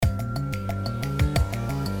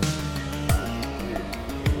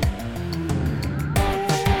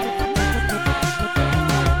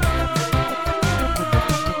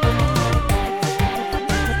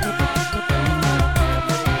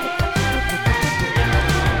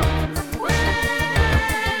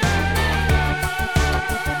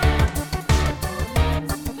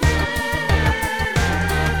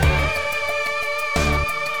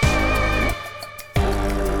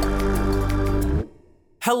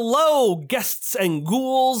Hello, guests and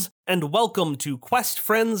ghouls, and welcome to Quest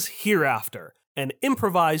Friends Hereafter, an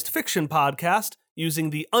improvised fiction podcast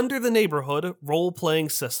using the Under the Neighborhood role-playing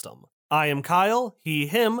system. I am Kyle, he,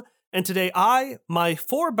 him, and today I, my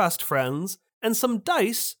 4 best friends, and some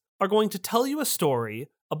dice are going to tell you a story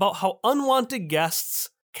about how unwanted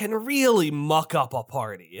guests can really muck up a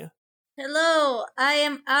party. Hello, I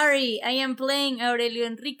am Ari. I am playing Aurelio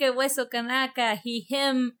Enrique Hueso Kanaka, he,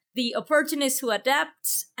 him, the opportunist who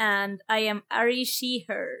adapts, and I am Ari, she,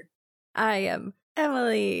 her. I am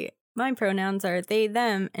Emily. My pronouns are they,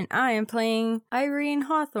 them, and I am playing Irene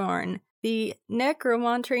Hawthorne, the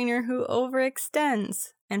necromant trainer who overextends,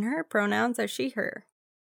 and her pronouns are she, her.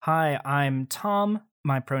 Hi, I'm Tom.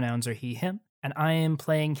 My pronouns are he, him, and I am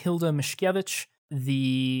playing Hilda Mishkevich,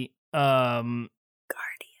 the, Guardian.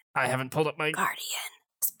 I haven't pulled up my... Guardian.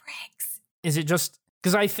 Spriggs. Is it just...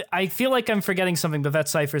 Because I feel like I'm forgetting something, but that's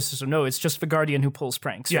Cypher's sister. No, it's just the Guardian who pulls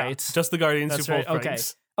pranks, Yeah, right? just the Guardians That's who pull right.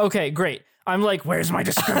 pranks. Okay, great. I'm like, where's my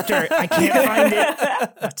descriptor? I can't find it.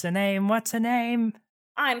 What's a name?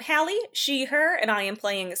 I'm Hallie, she, her, and I am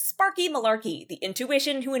playing Sparky Malarkey, the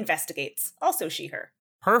intuition who investigates, also she, her.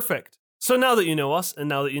 Perfect. So now that you know us, and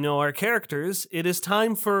now that you know our characters, it is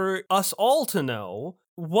time for us all to know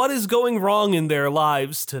what is going wrong in their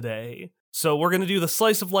lives today. So we're going to do the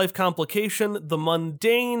slice of life complication, the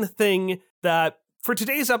mundane thing that for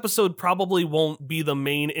today's episode probably won't be the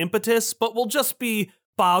main impetus, but will just be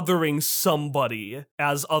bothering somebody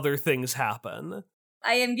as other things happen.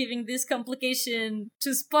 I am giving this complication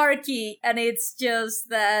to Sparky, and it's just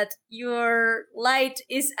that your light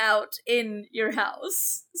is out in your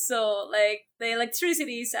house. So, the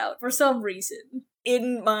electricity is out for some reason.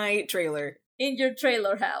 In my trailer. In your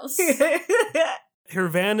trailer house. Her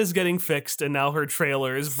van is getting fixed, and now her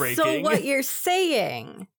trailer is breaking. So what you're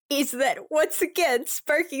saying is that, once again,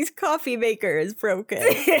 Sparky's coffee maker is broken.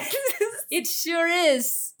 It sure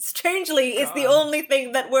is. Strangely, it's the only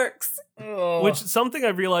thing that works. Which, something I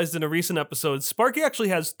realized in a recent episode, Sparky actually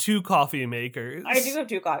has 2 coffee makers. I do have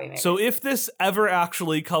 2 coffee makers. So if this ever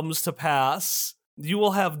actually comes to pass, you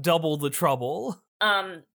will have double the trouble.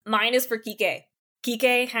 Mine is for Kike.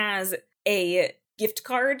 Kike has a gift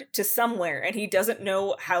card to somewhere, and he doesn't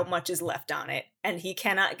know how much is left on it. And he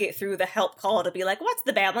cannot get through the help call to be like, what's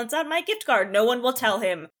the balance on my gift card? No one will tell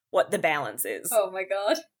him what the balance is. Oh my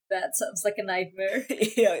god. That sounds like a nightmare.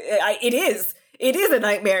 It is. It is a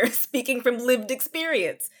nightmare, speaking from lived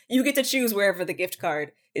experience. You get to choose wherever the gift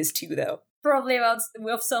card is to, though. Probably of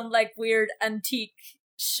some, weird antique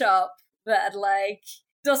shop that,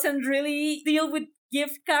 doesn't really deal with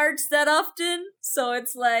gift cards that often. So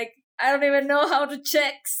it's I don't even know how to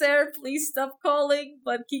check, sir. Please stop calling.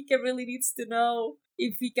 But Kike really needs to know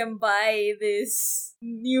if he can buy this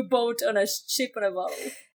new boat on a ship on a bottle.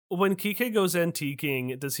 When Kike goes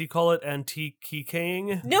antiquing, does he call it antique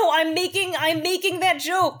Kikeing? No, I'm making that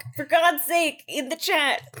joke, for God's sake, in the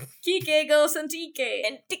chat. Kike goes antique.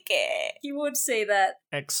 Antique. He would say that.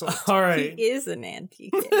 Excellent. All right. He is an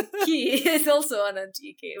antique. He is also an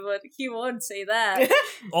antique, but he won't say that.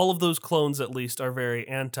 All of those clones, at least, are very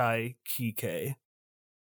anti-Kike.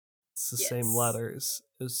 It's the same letters.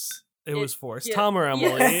 It was forced. Yeah. Tom or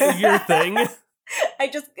Emily, your thing. I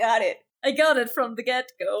just got it. I got it from the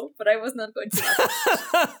get-go, but I was not going to.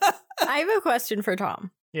 I have a question for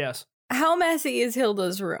Tom. Yes. How messy is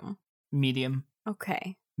Hilda's room? Medium.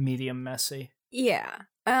 Okay. Medium messy. Yeah.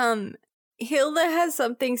 Hilda has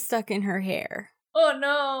something stuck in her hair. Oh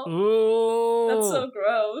no. Ooh. That's so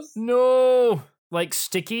gross. No. Like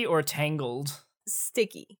sticky or tangled?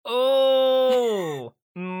 Sticky. Oh.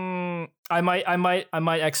 I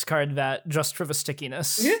might X-card that just for the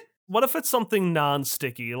stickiness. What if it's something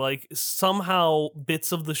non-sticky, like somehow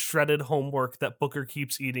bits of the shredded homework that Booker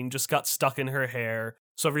keeps eating just got stuck in her hair,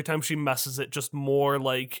 so every time she messes it, just more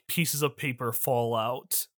pieces of paper fall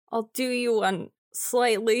out? I'll do you one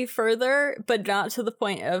slightly further, but not to the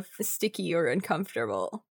point of sticky or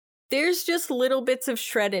uncomfortable. There's just little bits of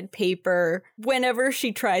shredded paper whenever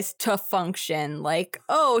she tries to function,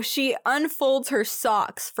 she unfolds her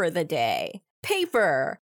socks for the day.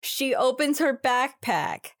 Paper. She opens her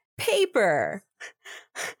backpack. Paper.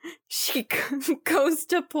 She goes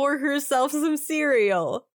to pour herself some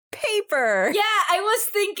cereal. Paper. Yeah, I was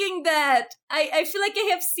thinking that. I feel like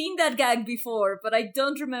I have seen that gag before, but I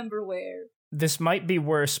don't remember where. This might be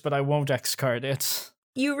worse, but I won't X-card it.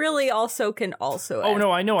 You really also can also Oh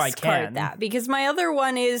no, I know I X-card can. that, because my other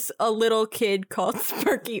one is a little kid called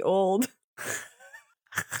Sparky Old.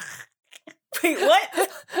 Wait, what?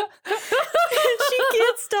 She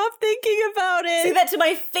can't stop thinking about it. Say that to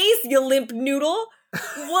my face, you limp noodle.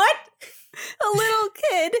 What? A little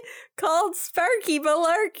kid called Sparky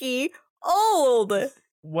Malarkey old.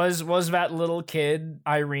 Was that little kid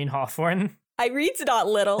Irene Hawthorne? Irene's not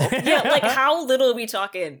little. Yeah, like how little are we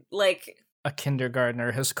talking? Like A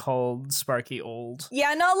kindergartner has called Sparky old.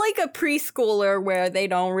 Yeah, not like a preschooler where they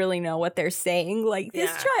don't really know what they're saying. Like,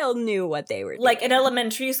 this Yeah. child knew what they were doing. like an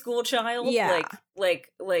elementary school child? Yeah. Like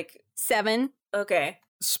 7. okay.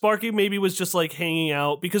 Sparky maybe was just like hanging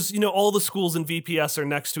out because, all the schools in VPS are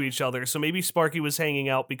next to each other. So maybe Sparky was hanging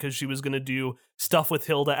out because she was going to do stuff with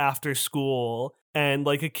Hilda after school. And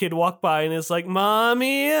like a kid walked by and is like,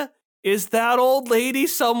 Mommy, is that old lady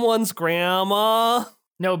someone's grandma?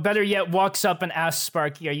 No, better yet, walks up and asks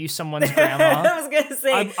Sparky, "Are you someone's grandma?" I was gonna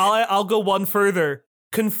say I'll go one further.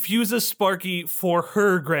 Confuses Sparky for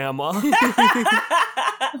her grandma.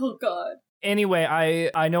 Oh god. Anyway,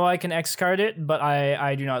 I know I can X-card it, but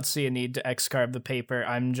I do not see a need to X-card the paper.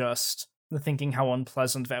 I'm just thinking how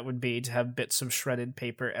unpleasant that would be to have bits of shredded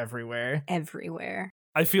paper everywhere. Everywhere.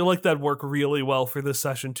 I feel like that'd work really well for this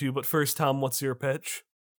session too. But first, Tom, what's your pitch?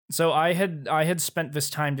 So I had spent this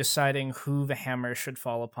time deciding who the hammer should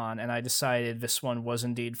fall upon, and I decided this one was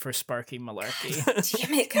indeed for Sparky Malarkey.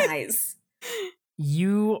 damn it, guys.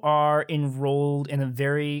 You are enrolled in a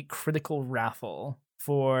very critical raffle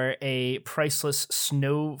for a priceless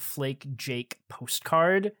Snowflake Jake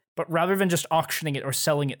postcard, but rather than just auctioning it or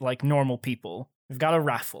selling it like normal people, we've got a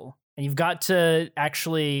raffle, and you've got to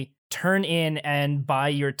actually turn in and buy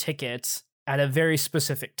your tickets at a very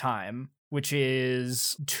specific time, which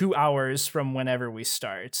is 2 hours from whenever we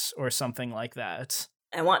start, or something like that.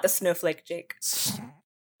 I want the snowflake Jake.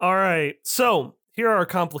 All right, so here are our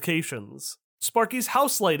complications. Sparky's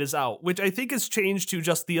house light is out, which I think has changed to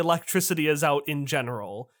just the electricity is out in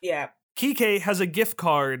general. Yeah. Kike has a gift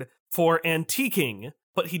card for antiquing,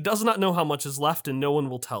 but he does not know how much is left and no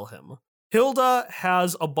one will tell him. Hilda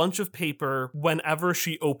has a bunch of paper whenever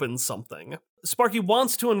she opens something. Sparky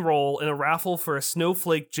wants to enroll in a raffle for a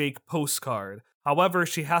Snowflake Jake postcard. However,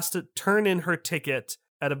 she has to turn in her ticket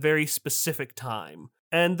at a very specific time.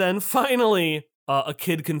 And then finally, a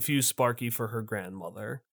kid confused Sparky for her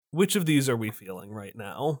grandmother. Which of these are we feeling right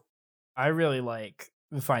now? I really like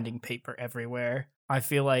finding paper everywhere. I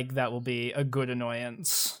feel like that will be a good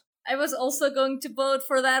annoyance. I was also going to vote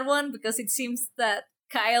for that one because it seems that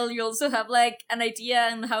Kyle, you also have like an idea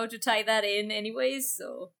on how to tie that in anyways,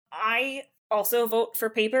 so I also vote for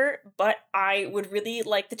paper, but I would really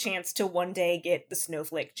like the chance to one day get the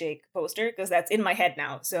Snowflake Jake poster because that's in my head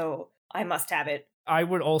now, so I must have it. I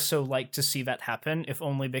would also like to see that happen, if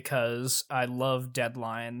only because I love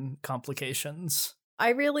deadline complications. I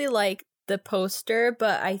really like the poster,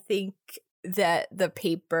 but I think that the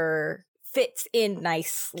paper fits in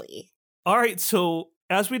nicely. All right, so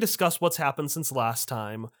as we discuss what's happened since last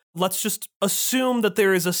time, let's just assume that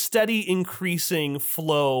there is a steady increasing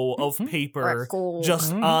flow of paper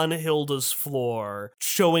just on Hilda's floor,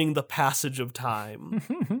 showing the passage of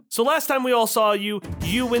time. So last time we all saw you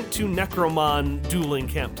went to Necromon dueling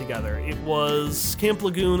camp together. It was Camp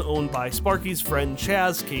Lagoon owned by Sparky's friend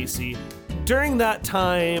Chaz Casey. During that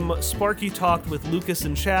time, Sparky talked with Lucas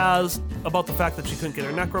and Chaz about the fact that she couldn't get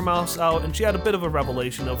her Necromouse out, and she had a bit of a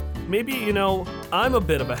revelation of, maybe, I'm a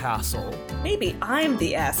bit of a hassle. Maybe I'm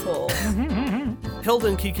the asshole. Hilda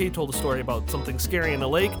and Kike told a story about something scary in a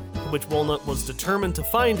lake, which Walnut was determined to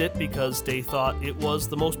find it because they thought it was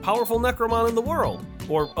the most powerful Necromon in the world,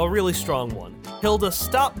 or a really strong one. Hilda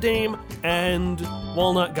stopped Dame, and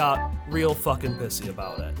Walnut got real fucking pissy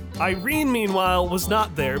about it. Irene, meanwhile, was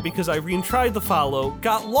not there because Irene tried to follow,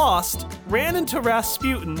 got lost, ran into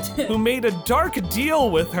Rasputin, who made a dark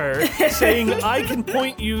deal with her, saying, I can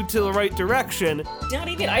point you to the right direction. Not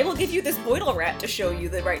even, I will give you this Boidle Rat to show you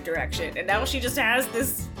the right direction. And now she just has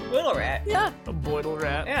this Boidle Rat. Yeah. A Boidle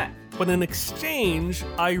Rat. Yeah. But in exchange,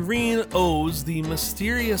 Irene owes the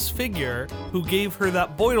mysterious figure who gave her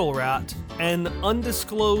that Boidle Rat an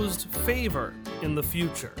undisclosed favor in the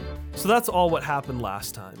future. So that's all what happened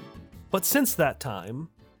last time. But since that time,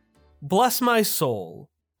 bless my soul,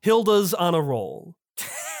 Hilda's on a roll.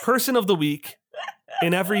 Person of the week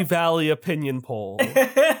in every Valley opinion poll.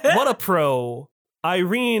 What a pro.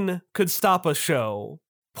 Irene could stop a show,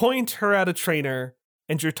 point her at a trainer,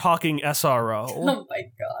 and you're talking SRO. oh my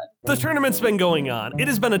god. The tournament's been going on. It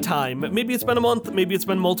has been a time. Maybe it's been a month, maybe it's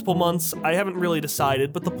been multiple months. I haven't really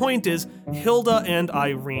decided, but the point is, Hilda and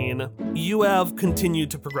Irene, you have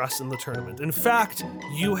continued to progress in the tournament. In fact,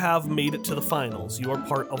 you have made it to the finals. You are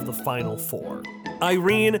part of the Final Four.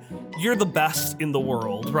 Irene, you're the best in the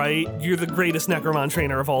world, right? You're the greatest Necromon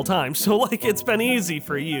trainer of all time, so it's been easy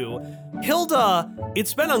for you. Hilda,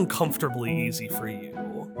 it's been uncomfortably easy for you.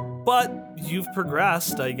 But you've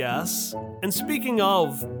progressed, I guess. And speaking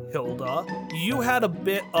of Hilda, you had a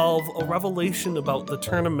bit of a revelation about the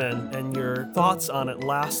tournament and your thoughts on it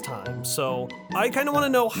last time. So I kind of want to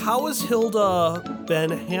know, how has Hilda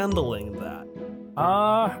been handling that?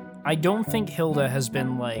 I don't think Hilda has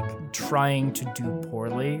been, trying to do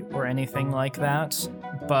poorly or anything like that,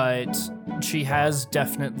 but she has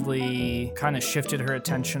definitely kind of shifted her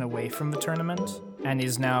attention away from the tournament and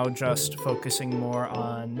is now just focusing more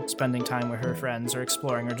on spending time with her friends or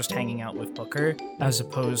exploring or just hanging out with Booker, as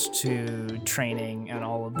opposed to training and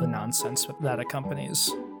all of the nonsense that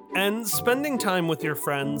accompanies. And spending time with your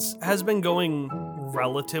friends has been going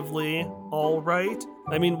relatively all right.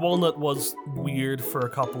 I mean, Walnut was weird for a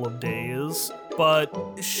couple of days,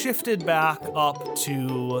 but shifted back up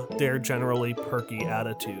to their generally perky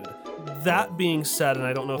attitude. That being said, and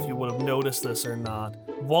I don't know if you would have noticed this or not,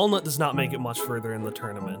 Walnut does not make it much further in the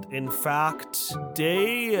tournament. In fact,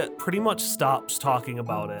 Day pretty much stops talking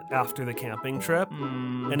about it after the camping trip.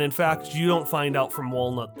 And in fact, you don't find out from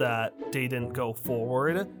Walnut that Day didn't go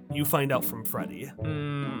forward. You find out from Freddy.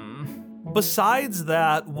 Besides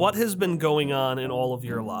that, what has been going on in all of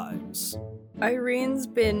your lives? Irene's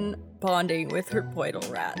been bonding with her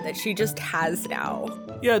Boidle rat that she just has now.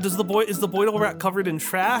 Yeah, is the Boidle rat covered in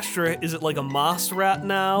trash, or is it like a moss rat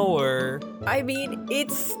now, or? I mean,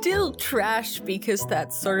 it's still trash because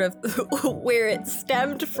that's sort of where it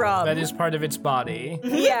stemmed from. That is part of its body.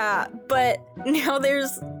 Yeah, but now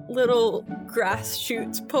there's little grass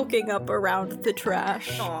shoots poking up around the trash.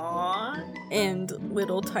 Aww. And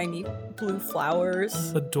little tiny blue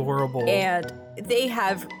flowers. Adorable. And they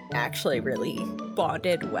have actually really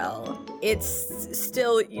bonded well. It's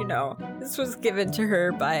still, this was given to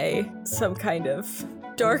her by some kind of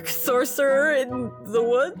dark sorcerer in the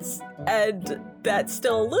woods, and that's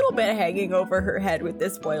still a little bit hanging over her head with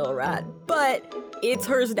this Boidle rat, but it's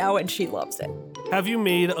hers now and she loves it. Have you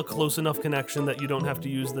made a close enough connection that you don't have to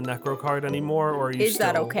use the Necro card anymore, or are you Is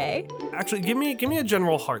that okay? Actually, give me a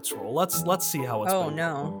general hearts roll. Let's see how it's Oh been.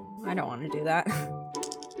 no, I don't want to do that.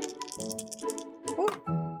 Ooh.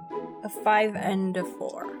 A 5 and a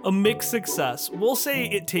 4. A mixed success. We'll say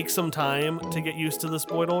it takes some time to get used to this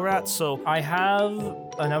Boidle rat, so I have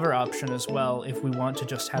another option as well if we want to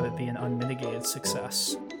just have it be an unmitigated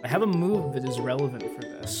success. I have a move that is relevant for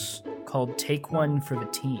this, called Take One for the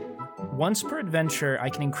Team. Once per adventure, I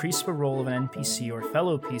can increase the roll of an NPC or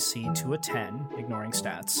fellow PC to a 10, ignoring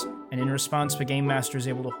stats, and in response, the Game Master is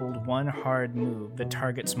able to hold one hard move that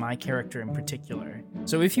targets my character in particular.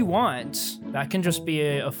 So if you want, that can just be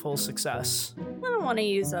a full success. I don't want to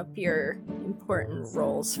use up your important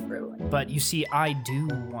rolls for it. But you see, I do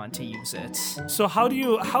want to use it. So how do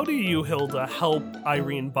you, Hilda, help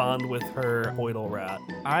Irene bond with her Boidle rat?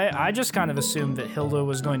 I just kind of assumed that Hilda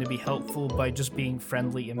was going to be helpful by just being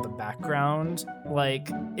friendly in the background, like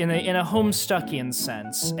in a Homestuckian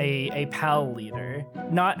sense, a pal leader,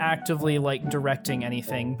 not actively directing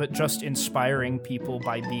anything, but just inspiring people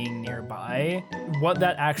by being nearby. What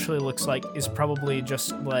that actually looks like is probably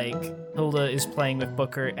just Hilda is playing with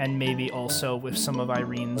Booker and maybe also with some of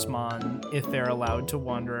Irene's Mon if they're allowed to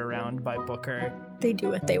wander around by Booker. They do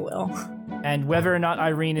what they will. And whether or not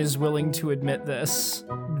Irene is willing to admit this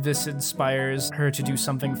inspires her to do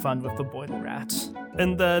something fun with the Boidle rat.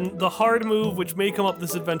 And then the hard move, which may come up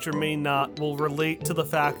this adventure, may not, will relate to the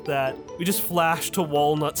fact that we just flash to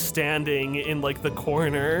Walnut standing in the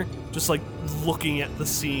corner, just looking at the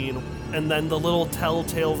scene. And then the little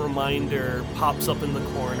telltale reminder pops up in the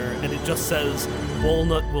corner, and it just says,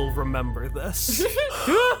 Walnut will remember this.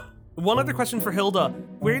 One other question for Hilda.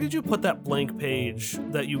 Where did you put that blank page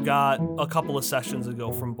that you got a couple of sessions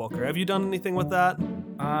ago from Booker? Have you done anything with that?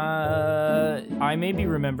 I may be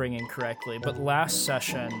remembering incorrectly, but last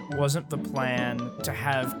session wasn't the plan to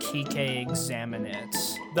have Kike examine it.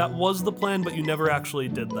 That was the plan, but you never actually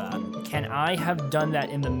did that. Can I have done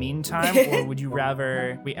that in the meantime, or would you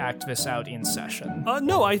rather we act this out in session?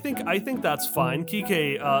 No, I think that's fine.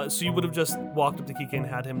 Kike, so you would have just walked up to Kike and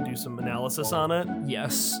had him do some analysis on it?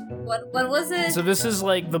 Yes. What was it? So this is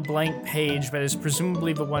the blank page that is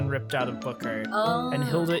presumably the one ripped out of Booker. Oh. And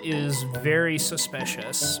Hilda is very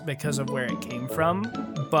suspicious because of where it came from,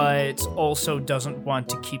 but also doesn't want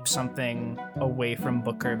to keep something away from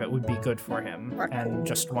Booker that would be good for him, and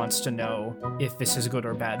just wants to know if this is good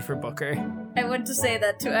or bad for Booker. I want to say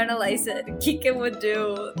that to analyze it, Kike would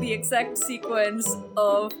do the exact sequence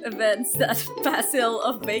of events that Basil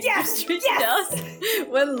of Baker Street does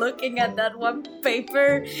when looking at that one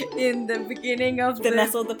paper in the beginning of The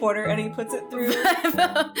Nestle the Porter, and he puts it through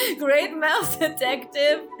Great Mouse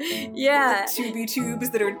Detective. Yeah. tubey tubes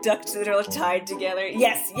that are ducked, that are tied together.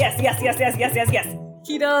 Yes.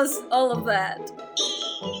 He does all of that.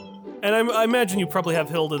 And I imagine you probably have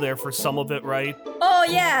Hilda there for some of it, right? Oh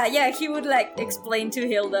yeah, he would like explain to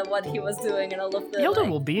Hilda what he was doing and all of the Hilda like,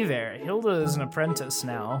 will be there. Hilda is an apprentice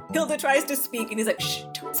now. Hilda tries to speak and he's like, shh,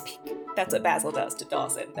 don't speak. That's what Basil does to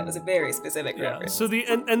Dawson. That was a very specific reference. So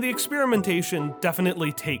the experimentation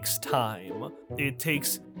definitely takes time. It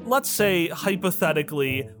takes, let's say,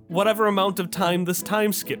 hypothetically, whatever amount of time this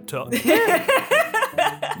time skip took.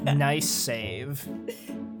 Nice save.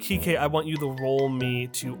 Kike, I want you to roll me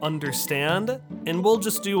to understand, and we'll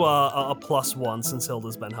just do a +1 since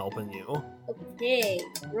Hilda's been helping you. Okay,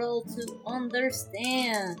 roll to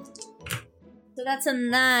understand. So that's a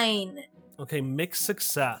 9. Okay, mixed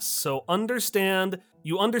success. So understand,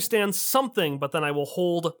 you understand something, but then I will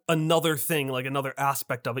hold another thing, like another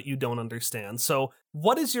aspect of it you don't understand. So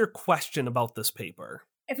what is your question about this paper?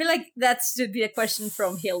 I feel like that should be a question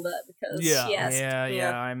from Hilda because Yeah. she asked.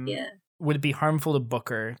 Yeah. Would it be harmful to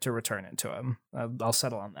Booker to return it to him? I'll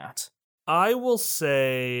settle on that. I will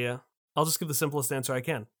say, I'll just give the simplest answer I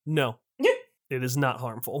can. No, it is not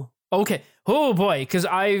harmful. Okay. Oh boy, because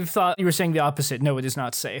I thought you were saying the opposite. No, it is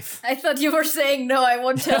not safe. I thought you were saying no, I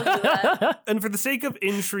won't tell you that. And for the sake of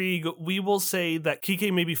intrigue, we will say that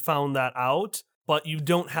Kike maybe found that out, but you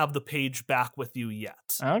don't have the page back with you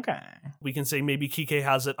yet. Okay. We can say maybe Kike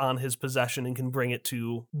has it on his possession and can bring it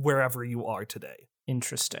to wherever you are today.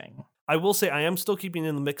 Interesting. I will say I am still keeping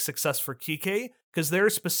in the mixed success for Kike because there are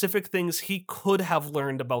specific things he could have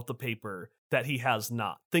learned about the paper that he has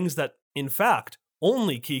not. Things that, in fact,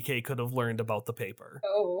 only Kike could have learned about the paper.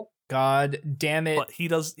 Oh. God damn it. But he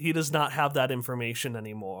does not have that information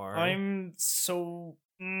anymore. I'm so...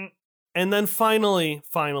 And then finally,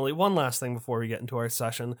 one last thing before we get into our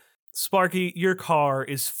session. Sparky, your car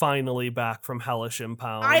is finally back from Hellish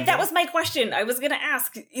Impound. That was my question. I was going to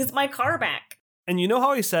ask, is my car back? And you know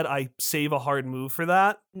how I said I save a hard move for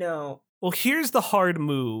that? No. Well, here's the hard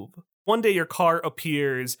move. One day your car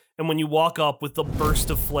appears, and when you walk up with the burst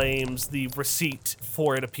of flames, the receipt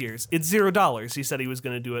for it appears. It's $0. He said he was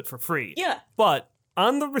going to do it for free. Yeah. But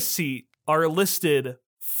on the receipt are listed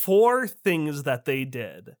 4 things that they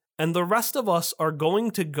did. And the rest of us are going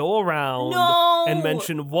to go around and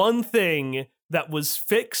mention one thing that was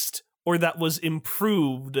fixed or that was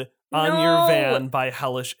improved on your van by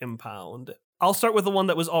Hellish Impound. I'll start with the one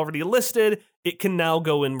that was already listed. It can now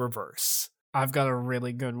go in reverse. I've got a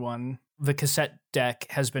really good one. The cassette deck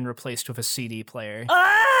has been replaced with a CD player.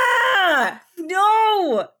 Ah!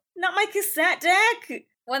 No! Not my cassette deck!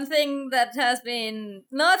 One thing that has been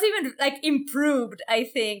not even like improved, I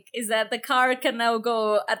think, is that the car can now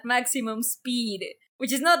go at maximum speed,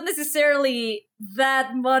 which is not necessarily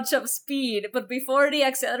that much of speed, but before the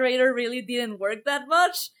accelerator really didn't work that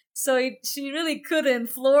much, so she really couldn't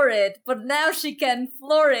floor it, but now she can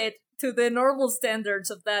floor it to the normal standards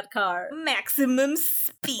of that car. Maximum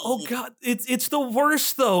speed. Oh god, it's the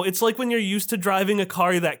worst though. It's like when you're used to driving a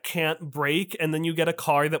car that can't brake, and then you get a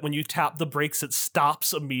car that when you tap the brakes, it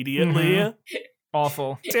stops immediately. Mm-hmm.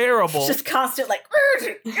 Awful. Terrible. Just constant like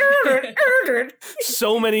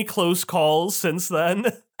So many close calls since then.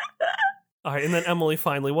 All right, and then Emily,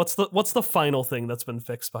 finally, what's the final thing that's been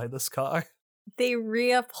fixed by this car? They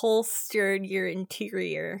reupholstered your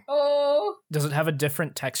interior. Oh. Does it have a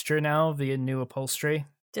different texture now via new upholstery?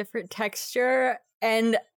 Different texture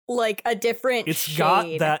and like a different It's shade.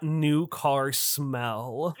 got that new car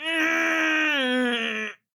smell.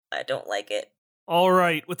 I don't like it. All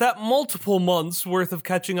right, with that multiple months worth of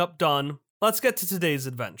catching up done, let's get to today's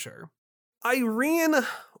adventure. Irene,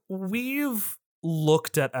 we've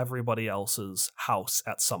looked at everybody else's house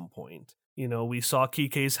at some point. You know, we saw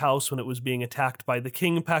Kike's house when it was being attacked by the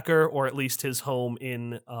Kingpecker, or at least his home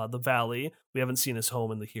in the valley. We haven't seen his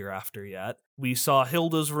home in the hereafter yet. We saw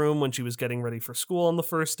Hilda's room when she was getting ready for school on the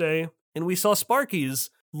first day. And we saw Sparky's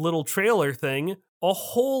little trailer thing a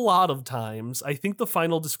whole lot of times. I think the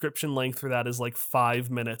final description length for that is like 5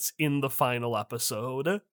 minutes in the final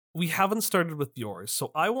episode. We haven't started with yours,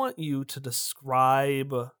 so I want you to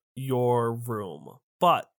describe your room.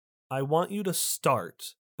 But I want you to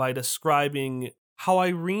start by describing how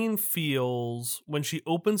Irene feels when she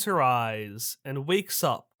opens her eyes and wakes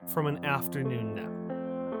up from an afternoon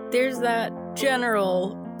nap. There's that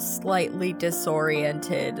general, slightly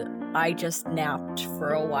disoriented, I just napped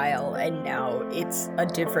for a while and now it's a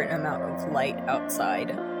different amount of light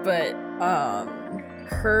outside. But,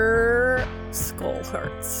 her skull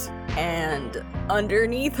hurts. And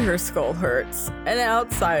underneath her skull hurts. And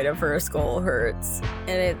outside of her skull hurts. And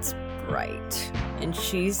it's bright. And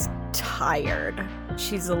she's tired.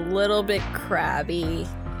 She's a little bit crabby.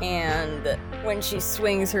 And when she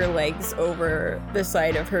swings her legs over the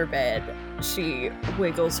side of her bed, She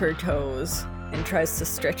wiggles her toes and tries to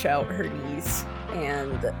stretch out her knees.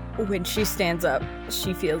 And when she stands up,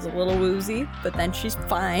 she feels a little woozy, but then she's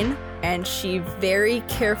fine. And she very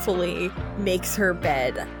carefully makes her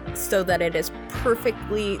bed so that it is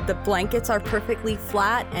the blankets are perfectly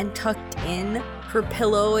flat and tucked in. Her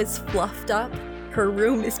pillow is fluffed up. Her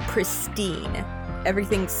room is pristine.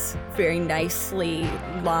 Everything's very nicely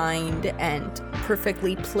lined and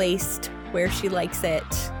perfectly placed where she likes it.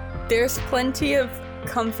 There's plenty of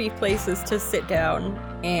comfy places to sit down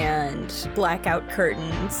and blackout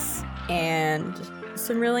curtains and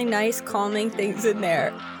some really nice calming things in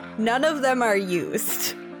there. None of them are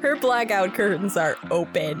used. Her blackout curtains are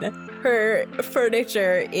open. Her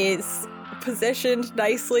furniture is positioned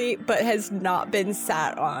nicely but has not been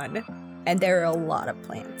sat on. And there are a lot of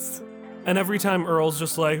plants. And every time Earl's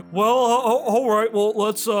just like, well, all right, well,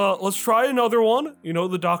 let's try another one. You know,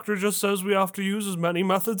 the doctor just says we have to use as many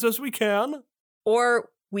methods as we can. Or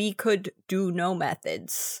we could do no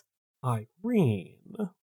methods. Irene.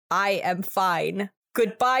 I am fine.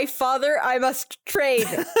 Goodbye, father, I must trade.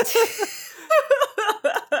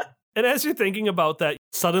 And as you're thinking about that,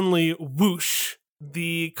 suddenly, whoosh,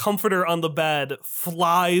 the comforter on the bed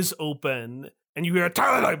flies open, and you hear,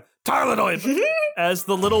 Tylonoid! As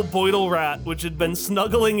the little Boidle rat, which had been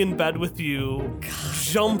snuggling in bed with you,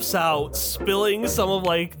 jumps out, spilling some of,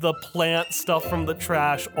 like, the plant stuff from the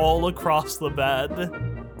trash all across the bed.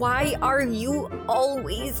 Why are you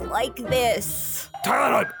always like this?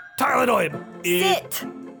 Tylonoid! Sit!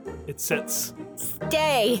 It sits.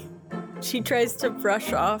 Stay! She tries to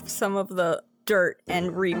brush off some of the dirt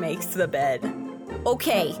and remakes the bed.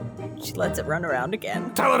 Okay. She lets it run around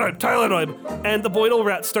again. Tylonoid! And the Boidle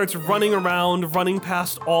rat starts running around, running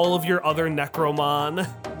past all of your other Necromon.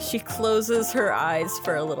 She closes her eyes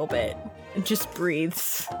for a little bit and just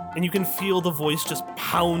breathes. And you can feel the voice just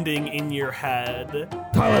pounding in your head.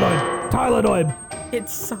 Tylonoid!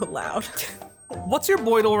 It's so loud. What's your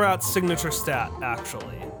Boidle rat's signature stat,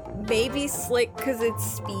 actually? Maybe slick because it's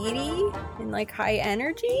speedy and like high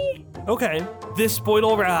energy? Okay. This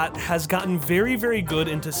Boidle rat has gotten very, very good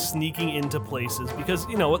into sneaking into places because,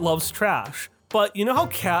 you know, it loves trash. But you know how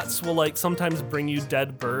cats will, like, sometimes bring you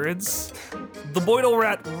dead birds? The Boidle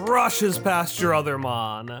rat rushes past your other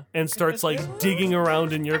Mon and starts, like, digging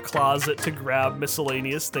around in your closet to grab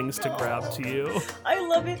miscellaneous things to grab to you. I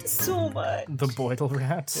love it so much. The Boidle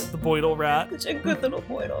rat. The Boidle rat. Such a good little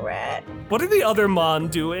Boidle rat. What are the other Mon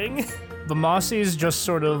doing? The Mossies just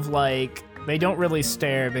sort of like, they don't really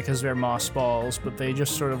stare because they're moss balls, but they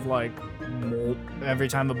just sort of like every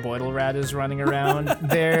time a Boidle rat is running around.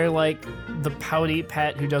 They're like the pouty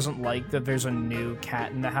pet who doesn't like that there's a new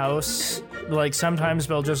cat in the house. Like sometimes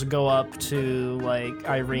they'll just go up to like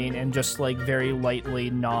Irene and just like very lightly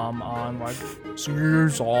nom on like,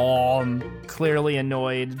 "Sears on," clearly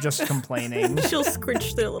annoyed, just complaining. She'll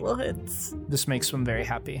scritch their little heads. This makes them very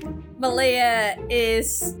happy. Malaya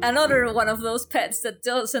is another one of those pets that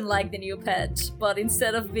doesn't like the new pet, but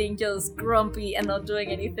instead of being just grumpy and not doing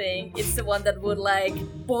anything, it's the one that would like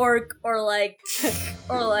bark or like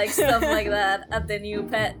stuff like that at the new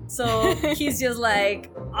pet. So he's just like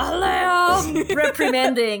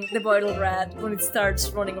reprimanding the Boidle rat when it starts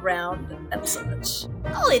running around and such.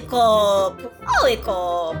 Olikop!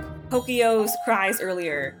 Pokio's cries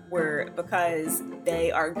earlier were because they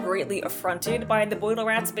are greatly affronted by the Boidle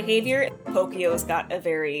rat's behavior. Pokio's got a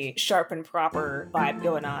very sharp and proper vibe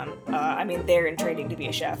going on. I mean, they're in training to be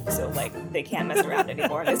a chef, so like they can't mess around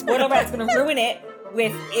anymore. This Boidle rat's gonna ruin it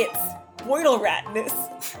with its Boidle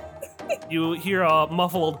ratness. You hear a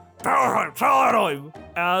muffled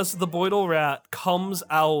as the Boidle rat comes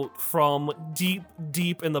out from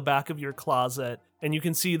deep in the back of your closet, and you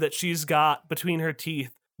can see that she's got between her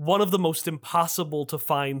teeth one of the most impossible to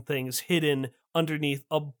find things hidden underneath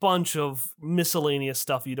a bunch of miscellaneous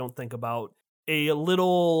stuff you don't think about. A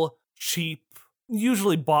little cheap,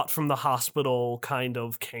 usually bought from the hospital kind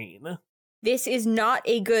of cane. This is not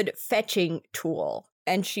a good fetching tool.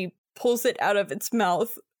 And she pulls it out of its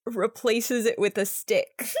mouth, replaces it with a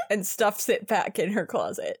stick, and stuffs it back in her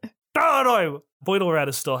closet. Oh, no! Boidle rat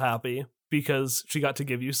is still happy because she got to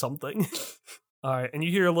give you something. All right, and you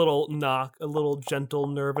hear a little knock, a little gentle,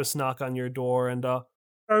 nervous knock on your door, and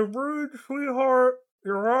Irene, sweetheart,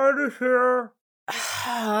 your ride is here.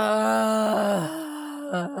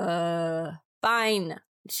 Fine.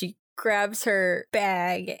 She grabs her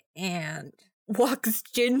bag and walks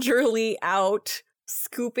gingerly out,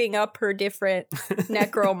 scooping up her different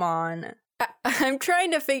Necromon. I'm trying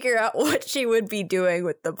to figure out what she would be doing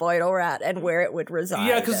with the Boidle rat and where it would reside.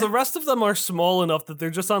 Yeah, because the rest of them are small enough that they're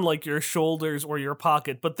just on, like, your shoulders or your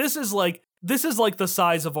pocket. But this is, like, This is like the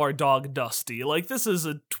size of our dog Dusty. Like, this is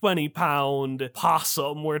a 20-pound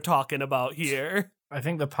possum we're talking about here. I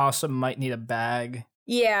think the possum might need a bag.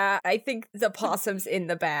 Yeah, I think the possum's in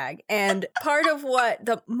the bag. And part of what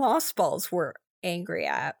the mossballs were angry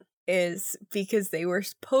at is because they were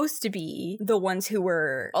supposed to be the ones who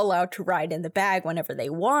were allowed to ride in the bag whenever they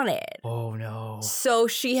wanted. Oh no. So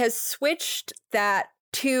she has switched that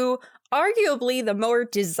to arguably the more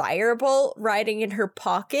desirable riding in her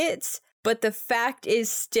pockets. But the fact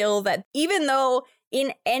is still that even though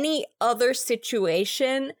in any other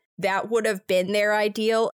situation that would have been their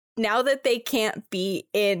ideal, now that they can't be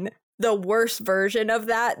in the worst version of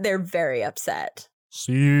that, they're very upset.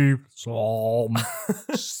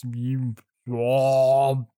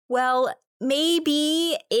 Well,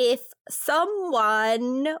 maybe if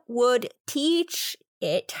someone would teach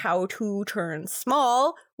it how to turn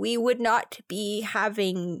small, we would not be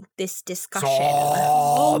having this discussion.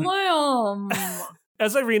 Oh, ma'am.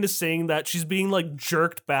 As Irene is saying that, she's being like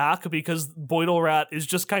jerked back because Boidle Rat is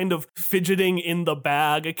just kind of fidgeting in the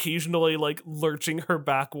bag, occasionally like lurching her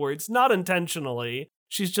backwards, not intentionally.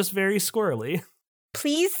 She's just very squirrely.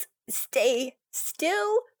 Please stay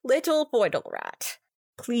still, little Boidle Rat.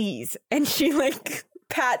 Please. And she like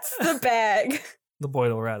pats the bag. The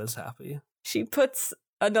Boidle Rat is happy. She puts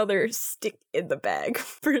another stick in the bag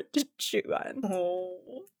for it to chew on.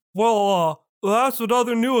 Oh. Well, that's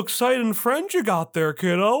another new exciting friend you got there,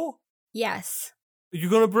 kiddo. Yes. You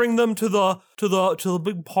gonna bring them to the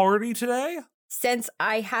big party today? Since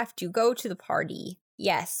I have to go to the party,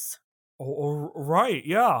 yes. Oh, right,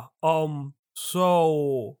 yeah.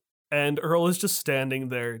 So, and Earl is just standing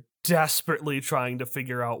there, desperately trying to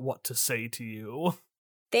figure out what to say to you.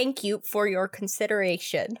 Thank you for your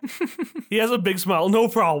consideration. He has a big smile. No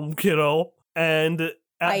problem, kiddo. And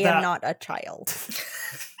I am not a child.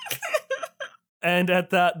 And at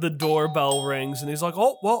that, the doorbell rings, and he's like,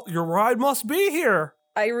 "Oh, well, your ride must be here."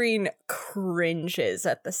 Irene cringes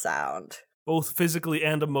at the sound. Both physically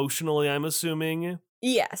and emotionally, I'm assuming.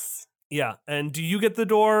 Yes. Yeah, and do you get the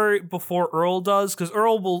door before Earl does? Because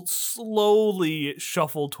Earl will slowly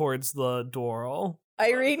shuffle towards the door.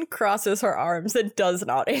 Irene crosses her arms and does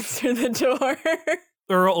not answer the door.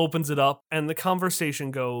 Earl opens it up, and the conversation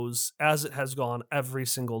goes as it has gone every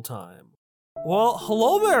single time. Well,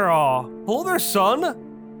 hello there,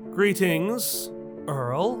 son. Greetings,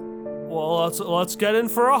 Earl. Well, let's get in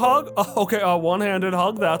for a hug. Okay, one-handed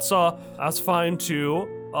hug. That's fine too.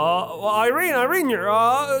 Well, Irene,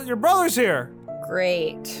 your brother's here.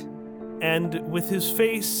 Great. And with his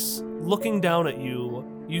face looking down at you,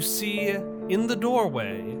 you see in the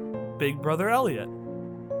doorway Big Brother Elliot.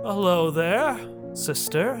 Hello there,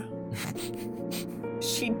 sister.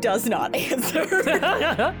 She does not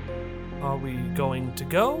answer. Are we going to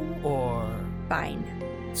go, or? Fine.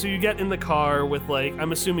 So you get in the car with, like,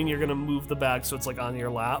 I'm assuming you're gonna move the bag so it's, like, on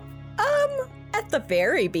your lap? At the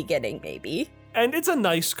very beginning, maybe. And it's a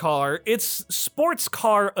nice car. It's sports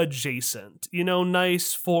car adjacent. You know,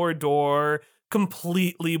 nice 4-door,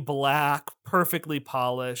 completely black, perfectly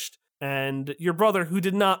polished. And your brother, who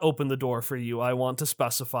did not open the door for you, I want to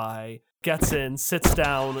specify, gets in, sits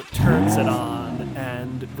down, turns it on,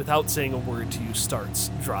 and without saying a word to you,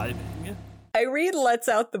 starts driving. Irene lets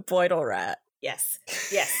out the Boidle Rat. Yes.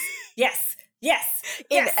 Yes. Yes. Yes.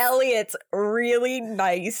 In Yes. Elliot's really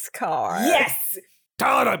nice car. Yes.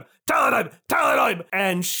 Tell him!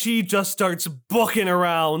 And she just starts booking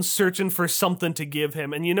around, searching for something to give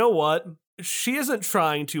him. And you know what? She isn't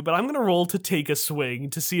trying to, but I'm going to roll to take a swing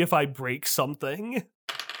to see if I break something.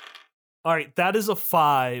 All right, that is a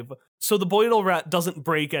 5. So the Boidle Rat doesn't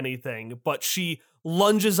break anything, but she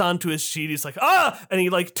lunges onto his sheet. He's like, ah! And he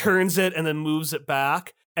like turns it and then moves it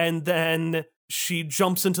back. And then she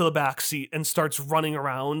jumps into the back seat and starts running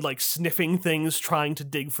around, like sniffing things, trying to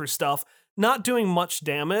dig for stuff. Not doing much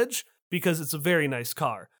damage because it's a very nice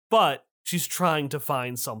car, but she's trying to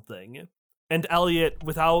find something. And Elliot,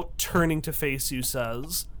 without turning to face you,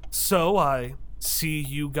 says, "So I see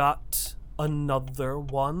you got another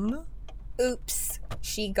one?" Oops,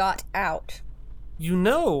 she got out. You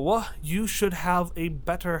know, you should have a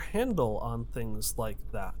better handle on things like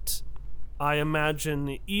that. I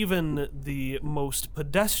imagine even the most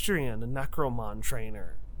pedestrian Necromon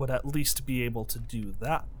trainer would at least be able to do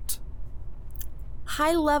that.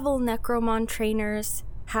 High-level Necromon trainers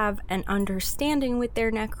have an understanding with their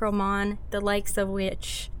Necromon, the likes of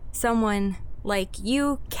which someone like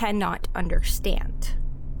you cannot understand.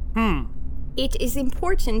 It is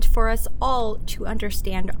important for us all to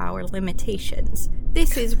understand our limitations.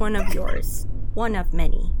 This is one of yours. One of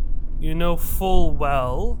many. You know full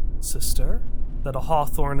well, sister, that a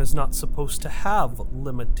Hawthorne is not supposed to have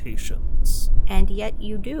limitations. And yet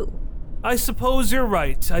you do. I suppose you're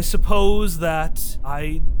right. I suppose that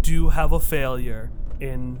I do have a failure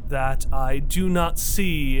in that I do not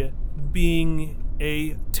see being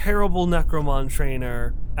a terrible Necromon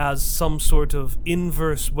trainer as some sort of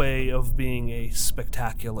inverse way of being a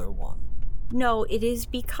spectacular one. No, it is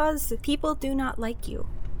because people do not like you.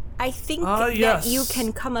 I think yes. that you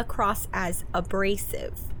can come across as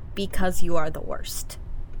abrasive because you are the worst.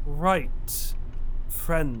 Right.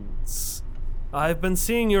 Friends. I've been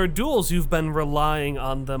seeing your duels. You've been relying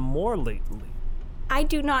on them more lately. I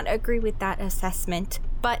do not agree with that assessment,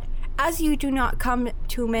 but as you do not come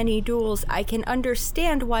to many duels, I can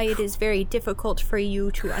understand why it is very difficult for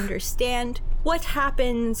you to understand what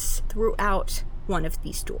happens throughout one of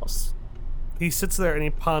these duels. He sits there and he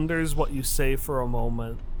ponders what you say for a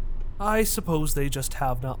moment. I suppose they just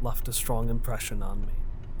have not left a strong impression on me.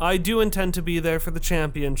 I do intend to be there for the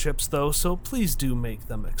championships, though, so please do make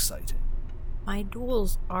them exciting. My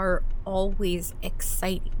duels are always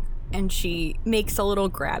exciting. And she makes a little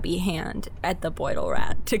grabby hand at the Boidle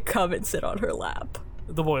Rat to come and sit on her lap.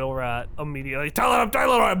 The Boidle Rat immediately,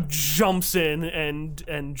 Tyler, jumps in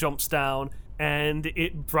and jumps down, and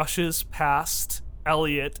it brushes past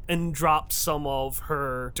Elliot and drops some of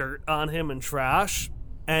her dirt on him and trash,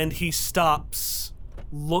 and he stops,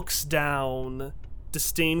 looks down,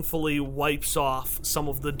 disdainfully wipes off some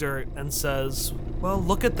of the dirt and says, "Well,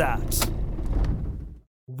 look at that.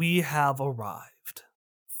 We have arrived."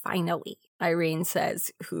 Finally, Irene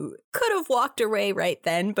says, who could have walked away right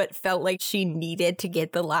then, but felt like she needed to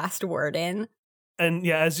get the last word in. And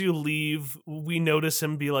yeah, as you leave, we notice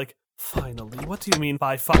him be like, "Finally, what do you mean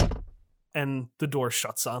by And the door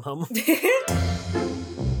shuts on him.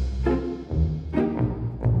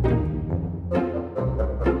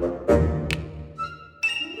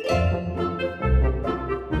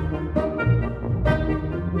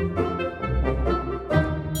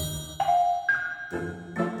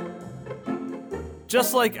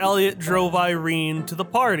 Just like Elliot drove Irene to the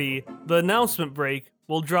party, the announcement break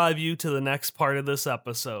will drive you to the next part of this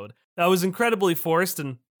episode. That was incredibly forced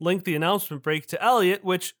and linked the announcement break to Elliot,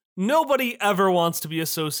 which nobody ever wants to be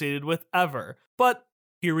associated with ever. But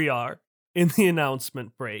here we are in the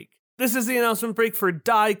announcement break. This is the announcement break for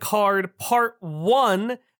Die Card Part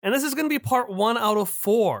 1, and this is going to be Part 1 out of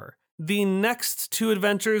 4. The next two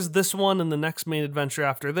adventures, this one and the next main adventure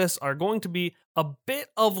after this, are going to be a bit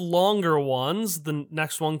of longer ones. The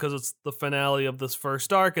next one because it's the finale of this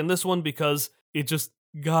first arc, and this one because it just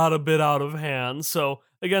got a bit out of hand. So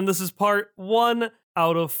again, this is Part 1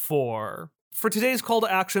 out of 4. For today's call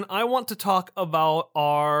to action, I want to talk about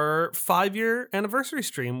our 5-year anniversary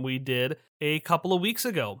stream we did a couple of weeks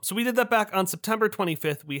ago. So we did that back on September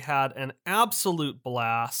 25th. We had an absolute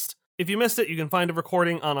blast. If you missed it, you can find a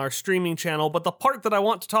recording on our streaming channel, but the part that I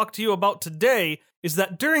want to talk to you about today is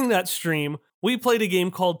that during that stream, we played a game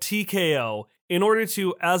called TKO in order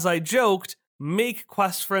to, as I joked, make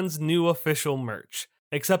Quest Friends new official merch.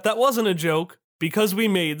 Except that wasn't a joke, because we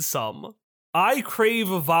made some. I Crave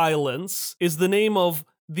Violence is the name of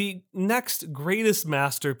the next greatest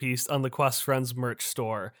masterpiece on the Quest Friends merch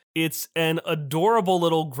store. It's an adorable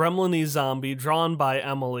little gremlin-y zombie drawn by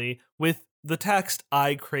Emily with the text,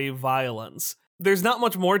 "I crave violence." There's not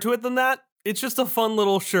much more to it than that. It's just a fun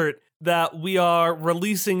little shirt that we are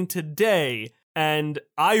releasing today, and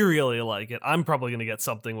I really like it. I'm probably going to get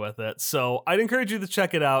something with it, so I'd encourage you to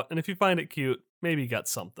check it out, and if you find it cute, maybe get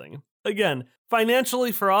something. Again,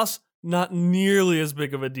 financially for us, not nearly as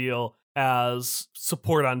big of a deal as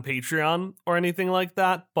support on Patreon or anything like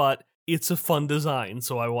that, but it's a fun design,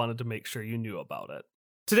 so I wanted to make sure you knew about it.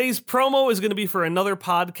 Today's promo is going to be for another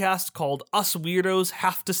podcast called Us Weirdos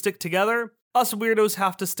Have to Stick Together. Us Weirdos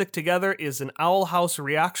Have to Stick Together is an Owl House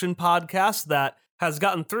reaction podcast that has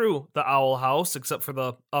gotten through the Owl House, except for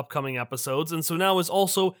the upcoming episodes, and so now is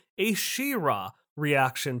also a She-Ra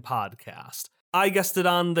reaction podcast. I guested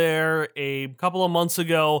on there a couple of months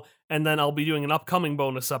ago, and then I'll be doing an upcoming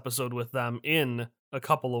bonus episode with them in a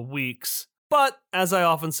couple of weeks. But, as I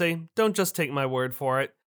often say, don't just take my word for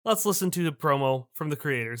it. Let's listen to the promo from the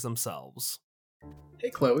creators themselves. Hey,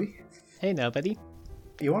 Chloe. Hey, nobody.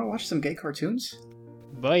 You want to watch some gay cartoons?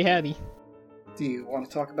 Boy, howdy. Do you want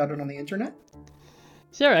to talk about it on the internet?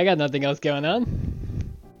 Sure, I got nothing else going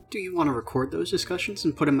on. Do you want to record those discussions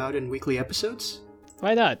and put them out in weekly episodes?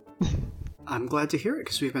 Why not? I'm glad to hear it,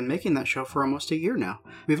 because we've been making that show for almost a year now.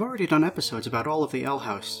 We've already done episodes about all of the Owl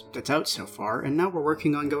House that's out so far, and now we're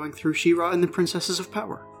working on going through She-Ra and the Princesses of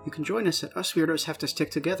Power. you can join us at Us Weirdos Have to Stick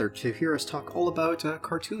Together to hear us talk all about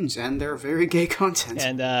cartoons and their very gay content.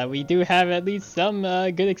 And we do have at least some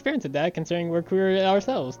good experience at that, considering we're queer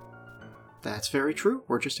ourselves. That's very true.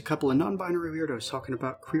 We're just a couple of non-binary weirdos talking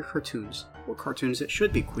about queer cartoons, or cartoons that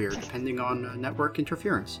should be queer, depending on network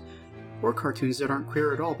interference, or cartoons that aren't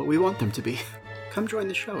queer at all, but we want them to be. Come join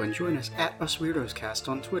the show and join us at Us Weirdos Cast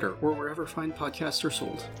on Twitter, or wherever fine podcasts are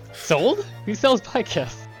sold. Sold? Who sells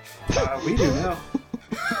podcasts? We do now.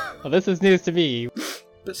 Well, this is news to me.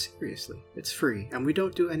 But seriously, it's free, and we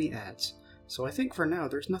don't do any ads. So I think for now,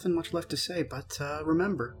 there's nothing much left to say, but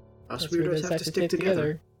remember, Us Weirdos have to stick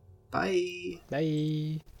together. Bye.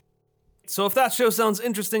 Bye. So if that show sounds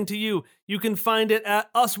interesting to you, you can find it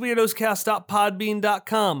at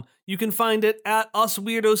usweirdoscast.podbean.com. You can find it at Us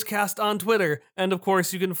Weirdos Cast on Twitter. And of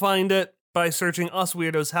course, you can find it by searching Us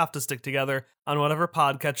Weirdos Have to Stick Together on whatever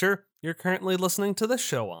podcatcher you're currently listening to this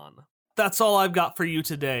show on. That's all I've got for you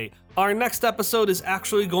today. Our next episode is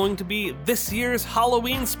actually going to be this year's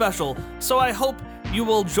Halloween special, so I hope you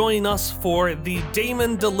will join us for the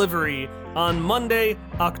Damon Delivery on Monday,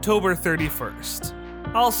 October 31st.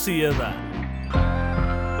 I'll see you then.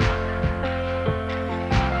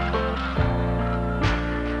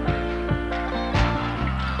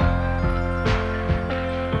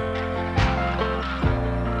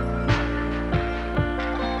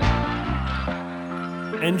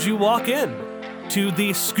 And you walk in to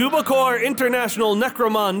the Scuba Corps International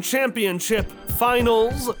Necromon Championship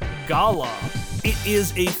Finals Gala. It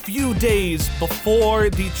is a few days before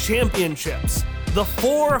the championships. The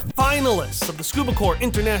 4 finalists of the Scuba Corps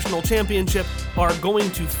International Championship are going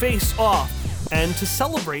to face off. And to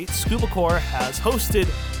celebrate, Scuba Corps has hosted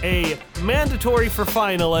a mandatory for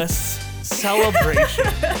finalists celebration.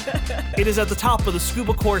 It is at the top of the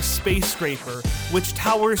Scuba Corps space scraper, which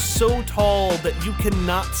towers so tall that you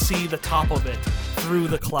cannot see the top of it through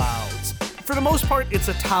the clouds. For the most part, it's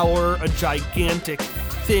a tower, a gigantic,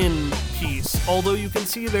 thin piece, although you can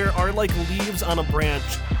see there are like leaves on a branch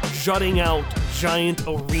jutting out giant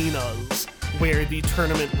arenas where the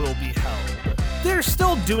tournament will be held. They're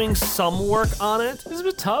still doing some work on it. Is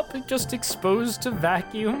the top just exposed to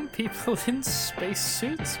vacuum? People in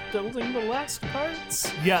spacesuits building the last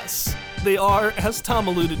parts? Yes, they are, as Tom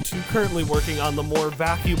alluded to, currently working on the more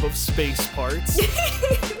vacuum of space parts.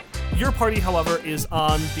 Your party, however, is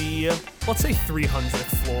on the, let's say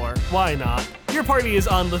 300th floor. Why not? Your party is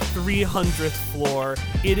on the 300th floor.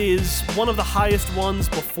 It is one of the highest ones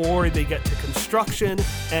before they get to construction,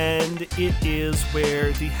 and it is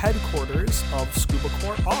where the headquarters of Scuba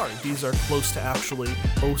Corps are. These are close to actually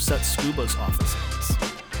OSET Scuba's offices.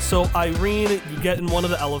 So Irene, you get in one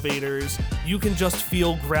of the elevators, you can just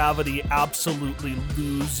feel gravity absolutely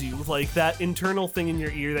lose you. Like that internal thing in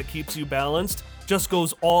your ear that keeps you balanced just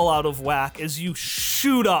goes all out of whack as you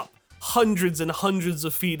shoot up hundreds and hundreds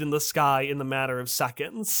of feet in the sky in the matter of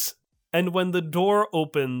seconds. And when the door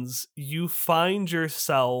opens, you find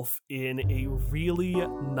yourself in a really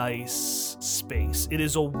nice space. It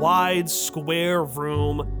is a wide, square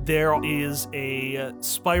room. There is a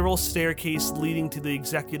spiral staircase leading to the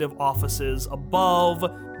executive offices above.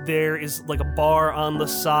 There is like a bar on the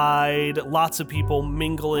side, lots of people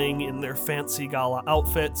mingling in their fancy gala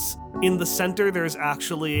outfits. In the center, there's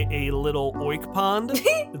actually a little oik pond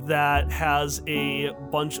that has a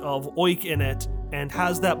bunch of oik in it and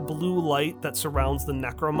has that blue light that surrounds the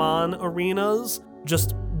Necromon arenas,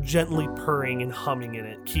 just gently purring and humming in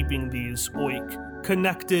it, keeping these oik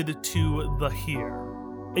connected to the here.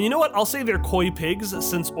 And you know what? I'll say they're koi pigs,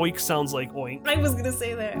 since oik sounds like oink. I was gonna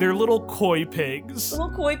say that. They're little koi pigs. Little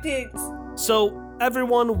koi pigs. So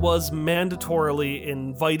everyone was mandatorily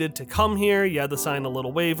invited to come here. You had to sign a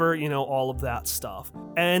little waiver, all of that stuff.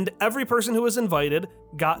 And every person who was invited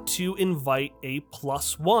got to invite a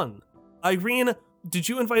 +1. Irene, did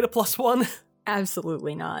you invite a +1?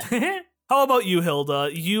 Absolutely not. How about you,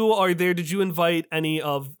 Hilda? You are there. Did you invite any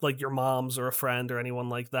of your moms or a friend or anyone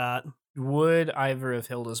like that? Would either of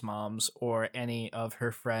Hilda's moms or any of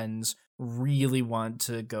her friends really want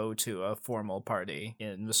to go to a formal party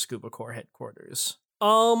in the Scuba Corps headquarters?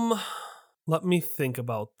 Let me think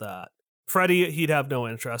about that. Freddie, he'd have no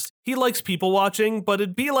interest. He likes people watching, but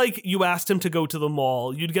it'd be like you asked him to go to the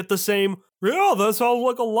mall. You'd get the same, yeah, that sounds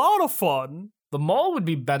like a lot of fun. The mall would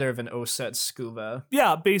be better than OSET Scuba.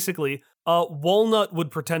 Yeah, basically. Walnut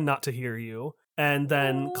would pretend not to hear you and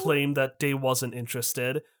then claim that Day wasn't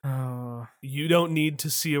interested. Oh. You don't need to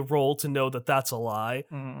see a roll to know that that's a lie.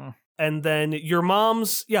 Mm. And then your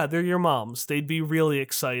moms, yeah, they're your moms. They'd be really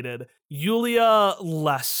excited. Yulia,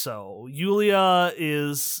 less so. Yulia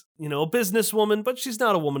is, a businesswoman, but she's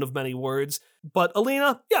not a woman of many words. But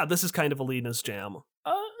Alina, yeah, this is kind of Alina's jam.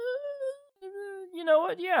 You know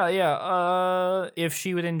what? Yeah. If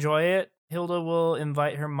she would enjoy it, Hilda will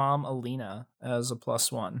invite her mom, Alina, as a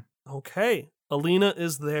 +1. Okay. Alina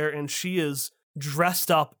is there, and she is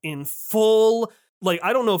dressed up in full, like,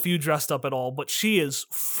 I don't know if you dressed up at all, but she is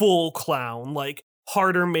full clown, like,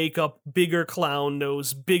 harder makeup, bigger clown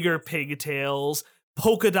nose, bigger pigtails,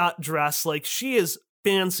 polka dot dress. Like, she is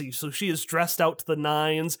fancy, so she is dressed out to the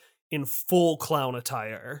nines in full clown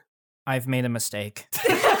attire. I've made a mistake.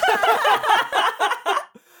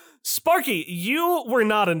 Sparky, you were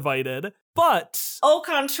not invited, but Au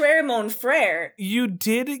contraire, mon frère. you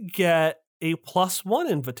did get a +1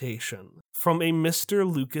 invitation from a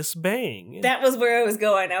Mr. Lucas Bang. That was where I was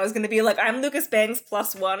going. I was going to be like, I'm Lucas Bang's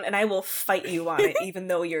 +1, and I will fight you on it, even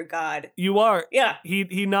though you're God. You are. Yeah.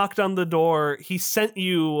 He knocked on the door. He sent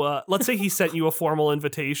you, let's say he sent you a formal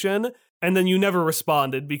invitation, and then you never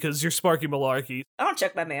responded because you're Sparky Malarkey. I don't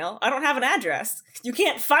check my mail. I don't have an address. You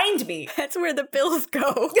can't find me. That's where the bills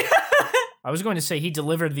go. I was going to say he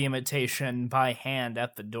delivered the invitation by hand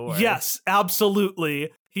at the door. Yes,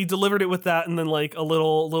 absolutely. He delivered it with that and then like a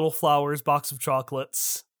little flowers, box of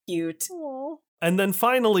chocolates. Cute. And then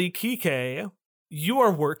finally, Kike, you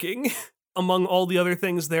are working. Among all the other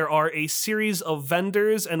things, there are a series of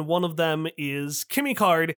vendors, and one of them is Kimmy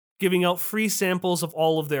Card, giving out free samples of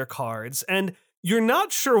all of their cards. And you're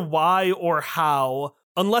not sure why or how,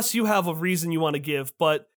 unless you have a reason you want to give,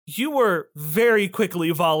 but you were very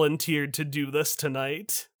quickly volunteered to do this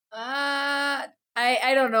tonight.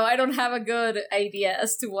 I don't know. I don't have a good idea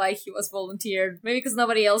as to why he was volunteered. Maybe because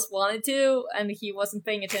nobody else wanted to, and he wasn't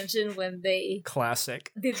paying attention when they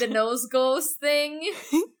Classic. did the nose ghost thing.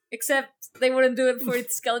 Except they wouldn't do it for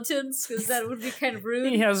its skeletons, because that would be kind of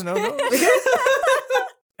rude. He has no nose.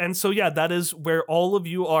 And so, yeah, that is where all of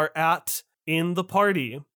you are at in the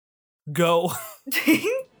party. Go.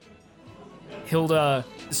 Hilda,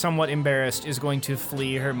 somewhat embarrassed, is going to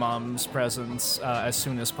flee her mom's presence as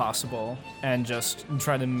soon as possible and just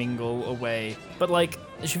try to mingle away. But, like,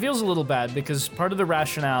 she feels a little bad because part of the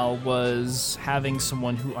rationale was having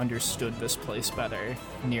someone who understood this place better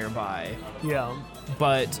nearby. Yeah.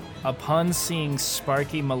 But upon seeing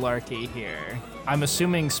Sparky Malarkey here, I'm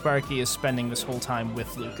assuming Sparky is spending this whole time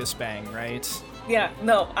with Lucas Bang, right? Yeah,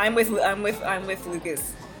 no, I'm with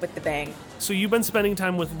Lucas with the Bang. So you've been spending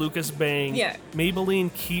time with Lucas Bang. Yeah.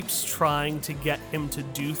 Maybelline keeps trying to get him to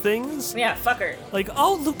do things. Yeah, fuck her. Like,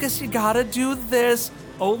 oh, Lucas, you gotta do this.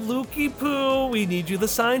 Oh, Lukey Poo, we need you to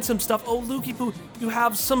sign some stuff. Oh, Lukey Poo, you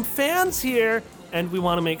have some fans here. And we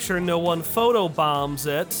want to make sure no one photobombs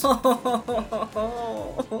it.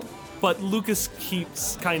 But Lucas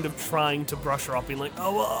keeps kind of trying to brush her off, being like,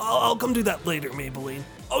 oh, well, I'll come do that later, Maybelline.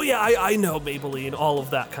 Oh, yeah, I know, Maybelline, all of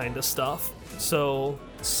that kind of stuff. So,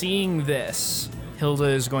 seeing this, Hilda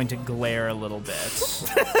is going to glare a little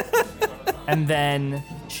bit. And then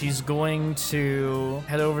she's going to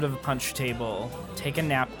head over to the punch table, take a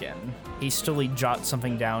napkin, hastily jot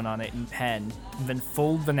something down on it in pen, and then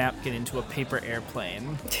fold the napkin into a paper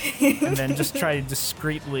airplane. And then just try to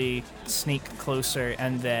discreetly sneak closer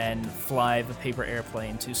and then fly the paper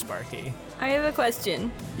airplane to Sparky. I have a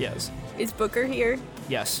question. Yes. Is Booker here?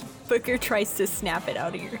 Yes. Booker tries to snap it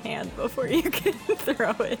out of your hand before you can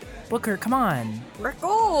throw it. Booker, come on.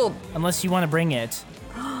 Rakoob! Unless you want to bring it.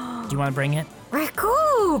 Do you want to bring it?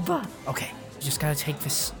 Rakoob! Okay. You just gotta take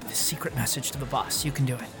this secret message to the boss. You can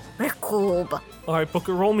do it. Rakoob! all right,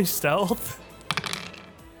 Booker, roll me stealth.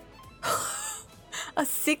 A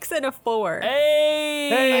 6 and a 4.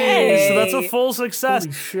 Hey! So that's a full success.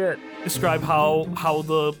 Holy shit. Describe how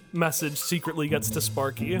the message secretly gets to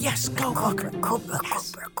Sparky. Yes, go, Booker.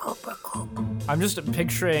 I'm just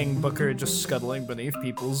picturing Booker just scuttling beneath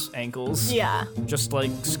people's ankles. Yeah. Just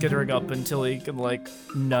like skittering up until he can like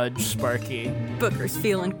nudge Sparky. Booker's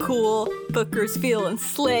feeling cool. Booker's feeling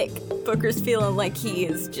slick. Booker's feeling like he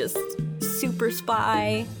is just super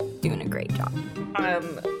spy. Doing a great job.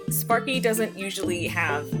 Sparky doesn't usually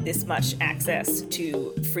have this much access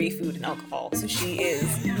to free food and alcohol, so she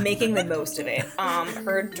is making the most of it.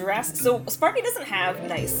 Her dress, so Sparky doesn't have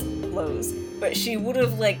nice clothes, but she would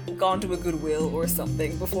have like gone to a Goodwill or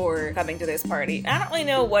something before coming to this party. I don't really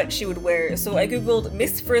know what she would wear, so I googled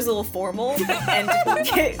Miss Frizzle formal and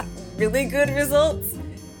didn't get really good results,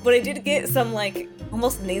 but I did get some like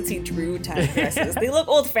almost Nancy Drew type dresses. They look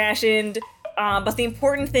old-fashioned. But the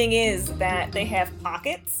important thing is that they have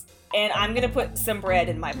pockets, and I'm gonna put some bread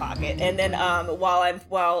in my pocket, and then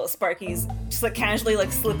while Sparky's just like casually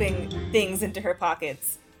like slipping things into her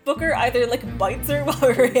pockets, Booker either like bites her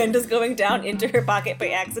while her hand is going down into her pocket by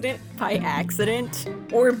accident. By accident?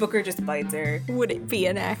 Or Booker just bites her. Would it be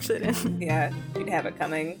an accident? Yeah, you'd have it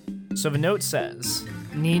coming. So the note says,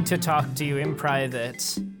 Need to talk to you in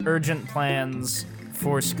private. Urgent plans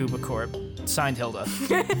for Scuba Corp. Signed, Hilda.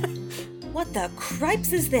 What the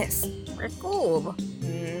cripes is this? Cool.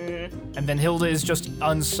 And then Hilda is just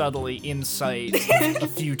unsubtly in sight, a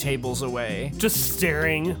few tables away. Just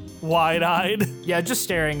staring, wide-eyed. Yeah, just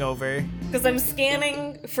staring over. Because I'm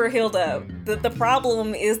scanning for Hilda. The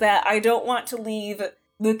problem is that I don't want to leave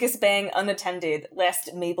Lucas Bang unattended,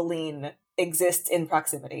 lest Maybelline exists in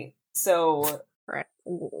proximity. So,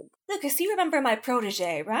 Lucas, you remember my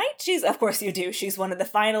protege, right? Of course you do. She's one of the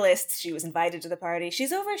finalists. She was invited to the party.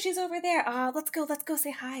 She's over there. Let's go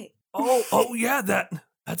say hi. Oh yeah,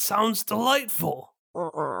 that sounds delightful.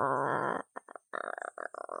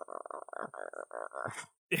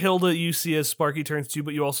 Hilda, you see as Sparky turns to you,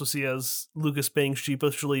 but you also see as Lucas Bang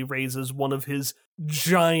sheepishly raises one of his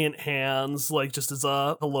giant hands, like just as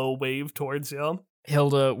a hello wave towards you.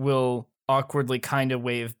 Hilda will awkwardly kind of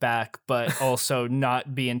wave back, but also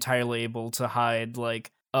not be entirely able to hide, like,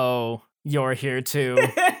 oh, you're here too.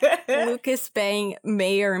 Lucas Bang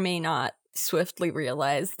may or may not swiftly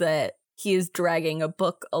realize that he is dragging a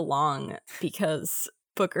book along because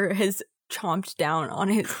Booker has chomped down on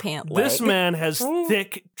his pant leg. This man has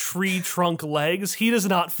thick tree trunk legs. He does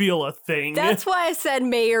not feel a thing. That's why I said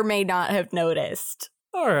may or may not have noticed.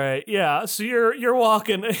 All right, yeah. So you're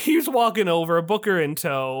walking. He's walking over, Booker in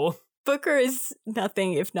tow. Booker is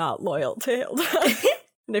nothing if not loyal to Hilda.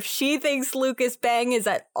 And if she thinks Lucas Bang is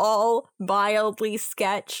at all mildly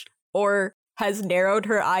sketch or has narrowed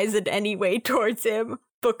her eyes in any way towards him,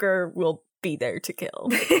 Booker will be there to kill.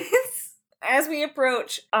 As we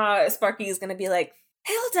approach, Sparky is going to be like,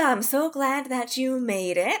 Hilda, I'm so glad that you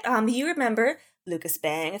made it. You remember Lucas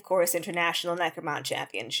Bang, of course, International Necromant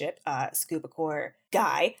Championship, Scuba Core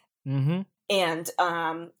guy. Mm-hmm. And,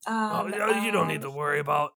 you don't need to worry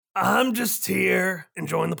about. I'm just here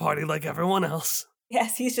enjoying the party like everyone else.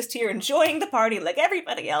 Yes, he's just here enjoying the party like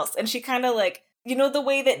everybody else. And she kind of like, you know the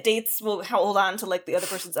way that dates will hold on to like the other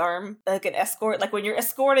person's arm, like an escort? Like when you're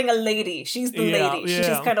escorting a lady, she's the lady. Yeah.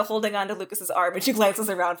 She's kind of holding on to Lucas's arm and she glances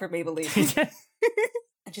around for Maybelline.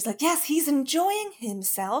 And she's like, yes, he's enjoying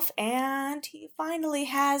himself and he finally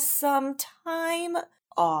has some time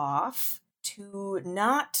off to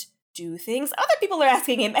not do things other people are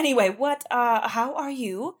asking him. Anyway, how are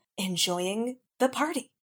you enjoying the party?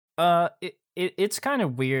 It's kind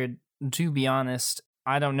of weird, to be honest.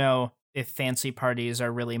 I don't know if fancy parties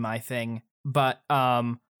are really my thing, but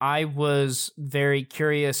I was very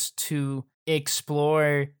curious to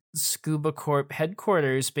explore Scuba Corp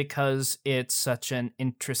headquarters because it's such an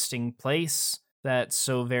interesting place that's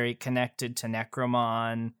so very connected to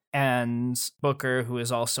Necromon and Booker, who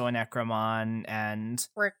is also a Necromon, and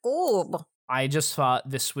I just thought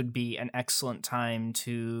this would be an excellent time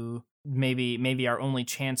to maybe our only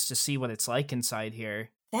chance to see what it's like inside here.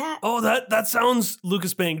 That sounds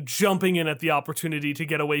Lucas Bang jumping in at the opportunity to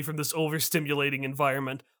get away from this overstimulating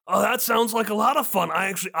environment. Oh, that sounds like a lot of fun.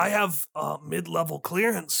 I have mid-level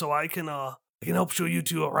clearance, so I can help show you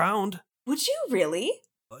two around. Would you really?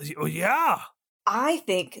 Oh yeah. I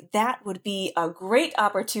think that would be a great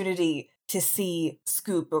opportunity to see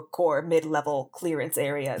Scuba Core mid-level clearance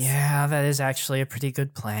areas. Yeah, that is actually a pretty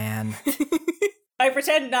good plan. I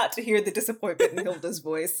pretend not to hear the disappointment in Hilda's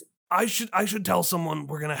voice. I should tell someone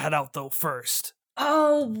we're gonna head out though first.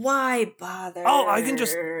 Oh, why bother? Oh, I can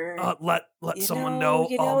just let someone know.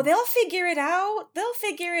 They'll figure it out.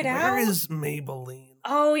 Where is Maybelline?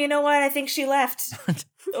 Oh, you know what? I think she left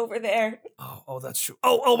over there. Oh, that's true.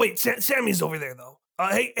 Oh, wait, Sammy's over there though.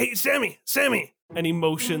 Hey, Sammy. And he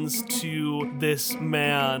motions to this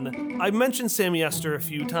man. I've mentioned Sammy Esther a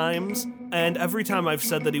few times, and every time I've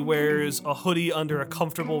said that he wears a hoodie under a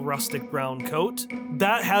comfortable rustic brown coat,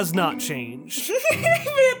 that has not changed.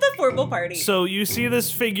 At the formal party. So you see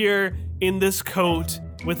this figure in this coat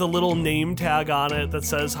with a little name tag on it that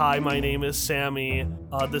says, "Hi, my name is Sammy."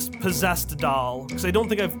 This possessed doll, because I don't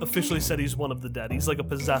think I've officially said he's one of the dead. He's like a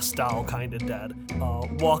possessed doll kind of dead.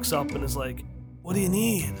 Walks up and is like, "What do you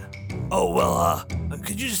need?" "Oh, well,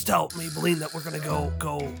 could you just tell Maybelline that we're gonna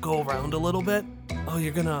go around a little bit?" "Oh,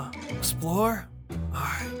 you're gonna explore?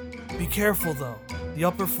 Alright. Be careful, though. The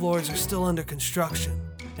upper floors are still under construction,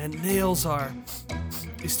 and nails are..."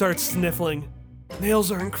 He starts sniffling.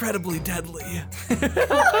 "Nails are incredibly deadly."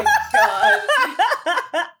 Oh my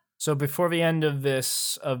god. So before the end of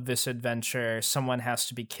this adventure, someone has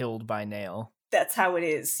to be killed by Nail. That's how it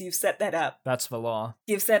is. You've set that up. That's the law.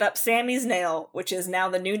 You've set up Sammy's Nail, which is now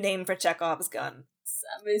the new name for Chekhov's gun.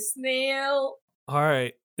 Sammy's nail.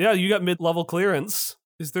 Alright. Yeah, you got mid-level clearance.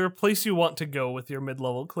 Is there a place you want to go with your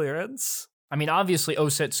mid-level clearance? I mean, obviously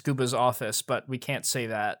Oset Scuba's office, but we can't say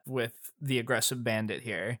that with the aggressive bandit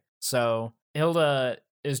here. So Hilda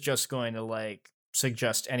is just going to like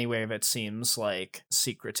suggest anywhere that seems like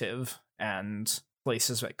secretive and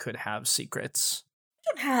places that could have secrets.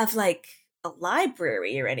 You don't have like a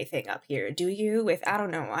library or anything up here, do you? With I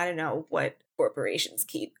don't know what corporations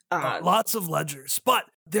keep. Lots of ledgers, but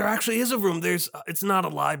there actually is a room. It's not a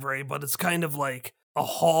library, but it's kind of like a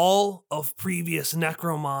hall of previous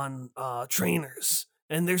Necromon trainers,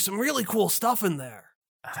 and there's some really cool stuff in there.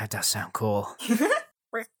 Oh, that does sound cool.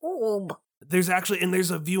 There's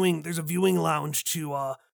a viewing lounge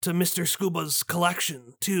to Mr. Scuba's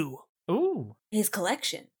collection too. Ooh. His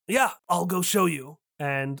collection. Yeah, I'll go show you.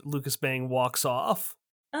 And Lucas Bang walks off.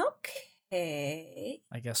 Okay.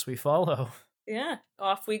 I guess we follow. Yeah,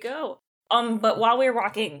 off we go. But while we're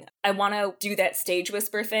walking, I want to do that stage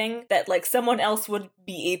whisper thing that, like, someone else would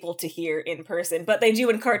be able to hear in person, but they do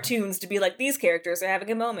in cartoons to be like, these characters are having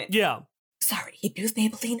a moment. Yeah. Sorry, he'd be with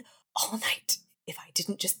Maybelline all night if I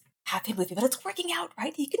didn't just have him with me, but it's working out,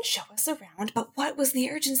 right? He can show us around, but what was the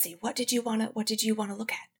urgency? What did you want to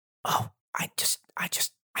look at? Oh, I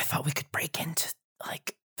thought we could break into,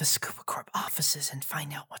 like, the Scuba Corp offices and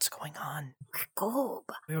find out what's going on.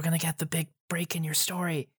 We were gonna get the big break in your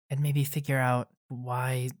story and maybe figure out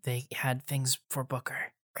why they had things for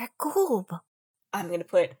Booker. I'm gonna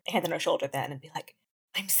put a hand on her shoulder then and be like,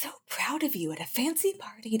 I'm so proud of you at a fancy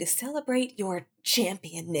party to celebrate your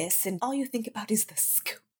championness, and all you think about is the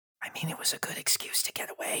scoop. I mean, it was a good excuse to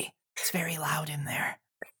get away. It's very loud in there.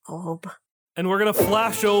 And we're gonna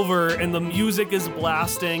flash over, and the music is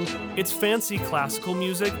blasting. It's fancy classical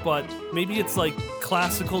music, but maybe it's like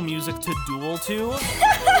classical music to duel to.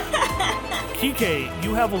 Kike,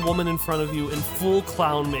 you have a woman in front of you in full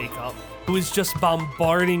clown makeup who is just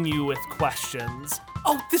bombarding you with questions.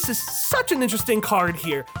 Oh, this is such an interesting card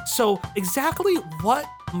here. So exactly what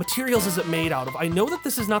materials is it made out of? I know that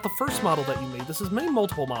this is not the first model that you made. This has made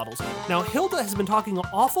multiple models. Now, Hilda has been talking an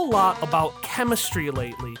awful lot about chemistry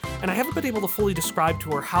lately, and I haven't been able to fully describe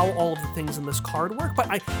to her how all of the things in this card work, but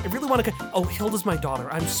I really want to... Oh, Hilda's my daughter.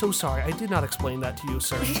 I'm so sorry. I did not explain that to you,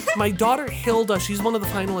 sir. My daughter, Hilda, she's one of the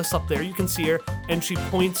finalists up there. You can see her, and she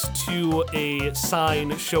points to a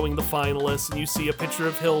sign showing the finalists, and you see a picture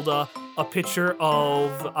of Hilda, a picture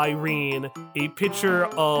of Irene, a picture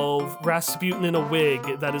of Rasputin in a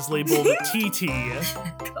wig that is labeled TT,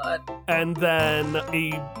 God. and then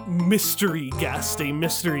a mystery guest, a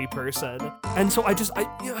mystery person. And so I'm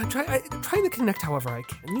trying to connect however I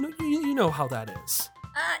can. You know how that is.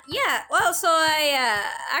 Yeah, well, so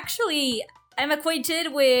I'm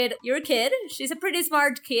acquainted with your kid. She's a pretty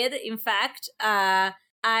smart kid, in fact.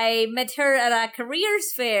 I met her at a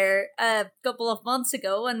careers fair a couple of months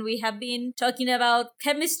ago, and we have been talking about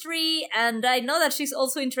chemistry, and I know that she's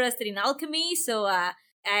also interested in alchemy, so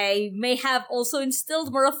I may have also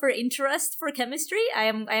instilled more of her interest for chemistry. I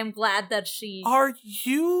am glad that she... Are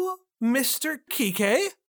you Mr. Kike?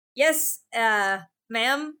 Yes,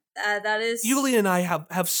 ma'am. That is... Yulia and I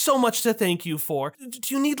have so much to thank you for.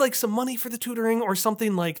 Do you need, like, some money for the tutoring or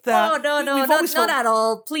something like that? Oh, no, not at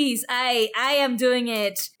all. Please, I am doing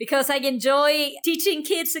it because I enjoy teaching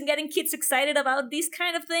kids and getting kids excited about these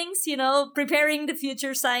kind of things, preparing the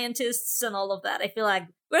future scientists and all of that. I feel like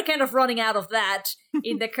we're kind of running out of that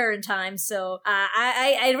in the current time. So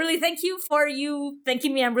I really thank you for you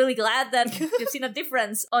thanking me. I'm really glad that you've seen a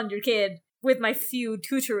difference on your kid with my few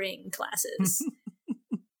tutoring classes.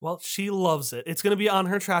 Well, she loves it. It's going to be on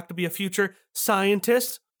her track to be a future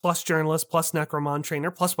scientist, plus journalist, plus Necromon trainer,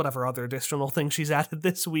 plus whatever other additional thing she's added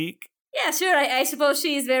this week. Yeah, sure. I suppose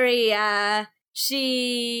she's very,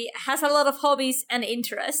 she has a lot of hobbies and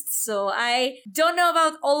interests, so I don't know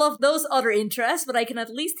about all of those other interests, but I can at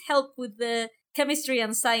least help with the chemistry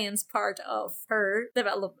and science part of her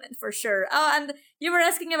development, for sure. Oh, and you were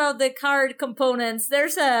asking about the card components.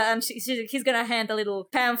 There's and he's gonna hand a little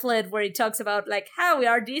pamphlet where he talks about, like, how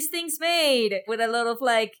are these things made, with a lot of,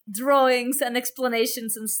 like, drawings and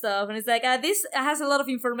explanations and stuff. And it's like, this has a lot of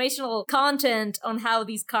informational content on how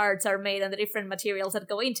these cards are made and the different materials that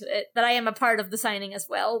go into it, that I am a part of designing as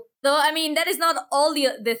well. Though, I mean, that is not all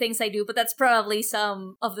the things I do, but that's probably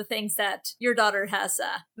some of the things that your daughter has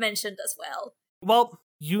mentioned as well. Well,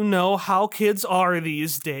 you know how kids are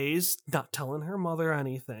these days, not telling her mother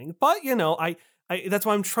anything. But, I that's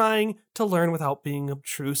why I'm trying to learn without being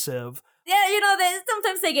obtrusive. Yeah,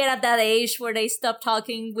 sometimes they get at that age where they stop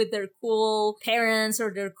talking with their cool parents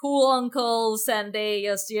or their cool uncles, and they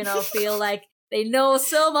just, feel like they know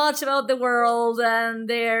so much about the world, and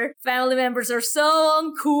their family members are so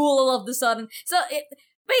uncool all of a sudden. So,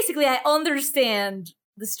 basically, I understand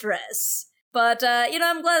the stress. But,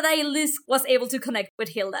 I'm glad I at least was able to connect with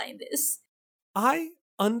Hilda in this. I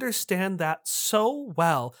understand that so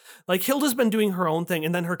well. Like, Hilda's been doing her own thing,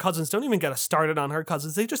 and then her cousins don't even get us started on her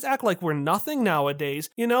cousins. They just act like we're nothing nowadays,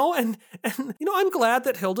 And I'm glad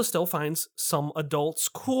that Hilda still finds some adults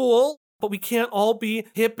cool, but we can't all be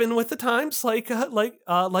hipping with the times like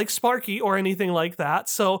Sparky or anything like that.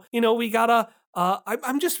 So, we gotta,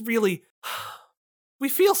 I'm just really, we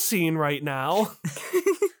feel seen right now.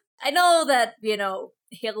 I know that,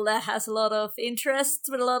 Hilda has a lot of interests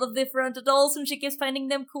with a lot of different adults and she keeps finding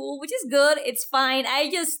them cool, which is good. It's fine.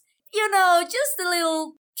 I just, just a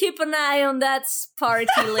little keep an eye on that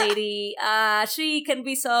Sparky lady. She can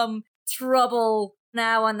be some trouble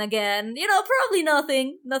now and again. Probably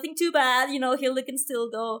nothing too bad. Hilda can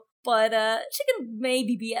still go. But she can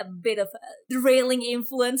maybe be a bit of a derailing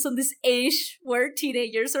influence on this age where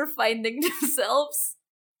teenagers are finding themselves.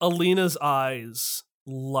 Alina's eyes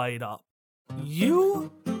light up.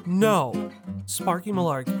 You know Sparky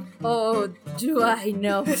Malarkey. Oh, do I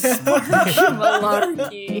know Sparky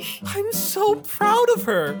Malarkey? I'm so proud of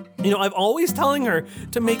her. I've always telling her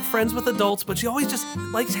to make friends with adults, but she always just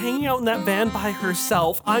likes hanging out in that van by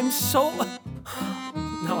herself. I'm so...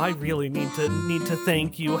 Now I really need to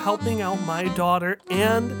thank you, helping out my daughter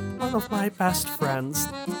and one of my best friends.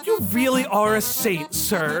 You really are a saint,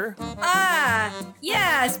 sir.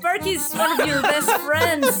 Yeah, Sparky's one of your best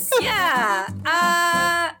friends. Yeah,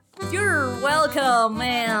 you're welcome,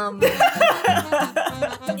 ma'am.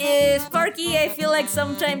 Sparky, I feel like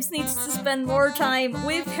sometimes needs to spend more time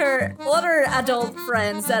with her other adult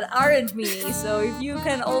friends that aren't me. So if you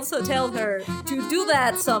can also tell her to do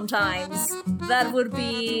that sometimes, that would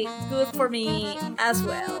be good for me as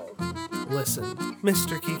well. Listen,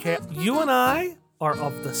 Mr. Kike, you and I are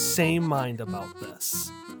of the same mind about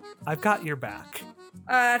this. I've got your back.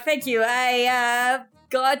 Thank you. I,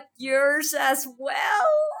 got yours as well.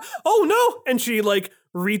 Oh no! And she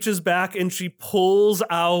reaches back and she pulls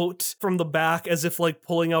out from the back as if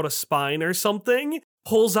pulling out a spine or something.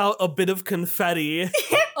 Pulls out a bit of confetti.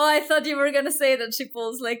 Oh, I thought you were gonna say that she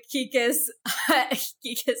pulls Kike's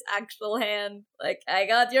actual hand. I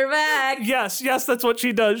got your back. Yes, that's what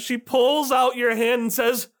she does. She pulls out your hand and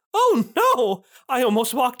says, "Oh no! I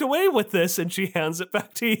almost walked away with this," and she hands it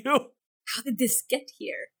back to you. How did this get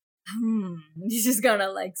here? He's just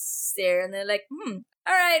gonna stare and they're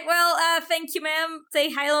alright, well, thank you, ma'am. Say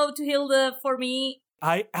hello to Hilda for me.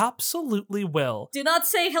 I absolutely will. Do not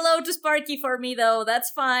say hello to Sparky for me, though. That's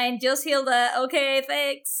fine. Just Hilda. Okay,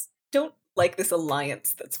 thanks. Don't like this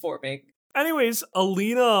alliance that's forming. Anyways,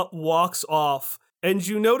 Alina walks off, and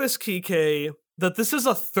you notice, Kike, that this is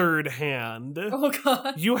a third hand. Oh,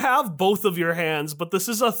 God. You have both of your hands, but this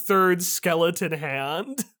is a third skeleton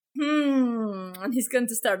hand. And he's going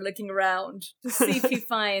to start looking around to see if he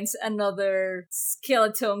finds another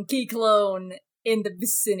skeleton key clone in the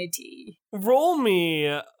vicinity. Roll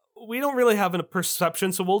me. We don't really have a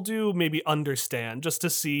perception, so we'll do maybe understand, just to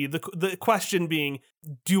see. The question being,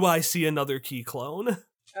 do I see another key clone?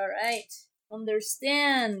 Alright.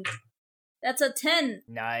 Understand. That's a 10.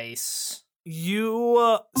 Nice.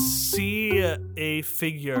 You see a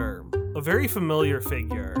figure, a very familiar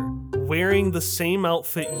figure, wearing the same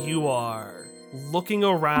outfit you are, looking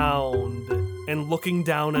around and looking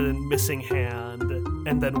down at a missing hand,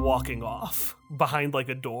 and then walking off behind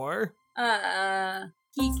a door.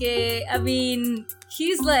 Kike, I mean,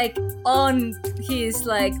 he's on his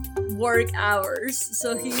work hours,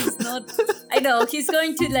 so he's not. I know he's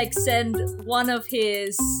going to send one of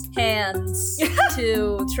his hands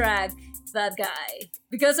to track that guy,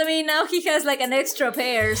 because now he has an extra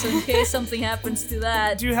pair, so in case something happens to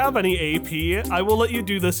that. Do you have any AP? I will let you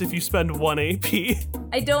do this if you spend 1 AP.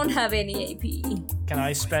 I don't have any AP. Can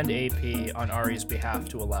I spend AP on Ari's behalf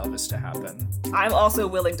to allow this to happen? I'm also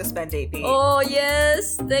willing to spend AP. Oh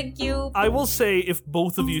yes, thank you. I will say if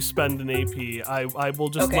both of you spend an AP, I will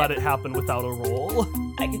just let it happen without a roll.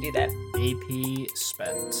 I can do that. AP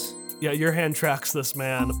spent. Yeah, your hand tracks this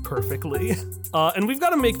man perfectly. And we've got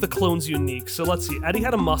to make the clones unique. So let's see. Eddie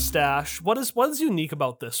had a mustache. What is unique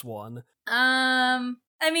about this one? I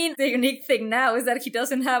mean, the unique thing now is that he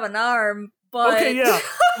doesn't have an arm, but... Okay, yeah.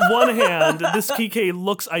 One hand. This Kike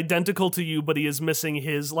looks identical to you, but he is missing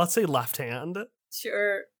his, let's say, left hand.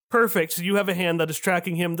 Sure. Perfect. So you have a hand that is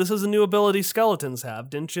tracking him. This is a new ability skeletons have.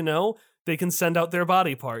 Didn't you know? They can send out their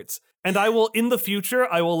body parts. And in the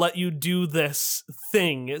future, I will let you do this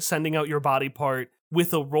thing, sending out your body part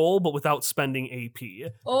with a roll, but without spending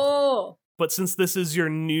AP. Oh. But since this is your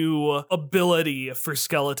new ability for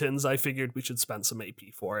skeletons, I figured we should spend some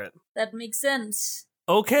AP for it. That makes sense.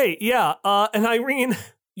 Okay, yeah. And Irene,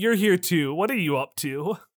 you're here too. What are you up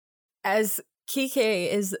to? As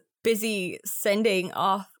Kike is busy sending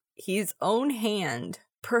off his own hand,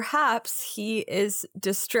 perhaps he is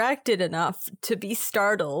distracted enough to be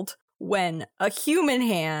startled when a human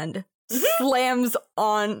hand slams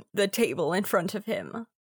on the table in front of him.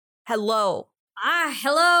 Hello. Ah,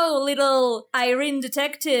 hello, little Irene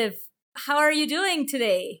detective. How are you doing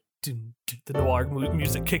today? The noir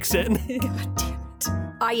music kicks in.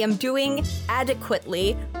 I am doing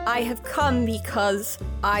adequately. I have come because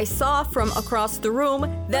I saw from across the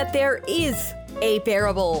room that there is a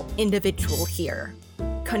bearable individual here.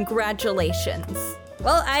 Congratulations.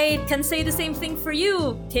 Well, I can say the same thing for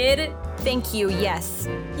you, kid. Thank you, yes.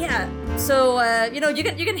 Yeah, so, you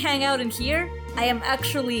can hang out in here. I am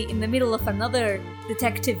actually in the middle of another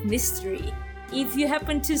detective mystery. If you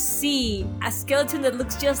happen to see a skeleton that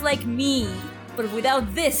looks just like me, but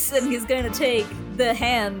without this, and he's going to take the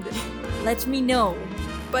hand, let me know.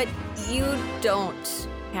 But you don't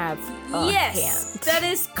have a Yes, hand. that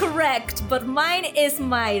is correct, but mine is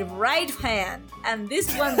my right hand, and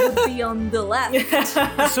this one would be on the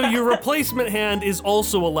left. So your replacement hand is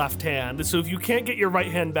also a left hand. So if you can't get your right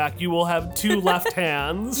hand back, you will have two left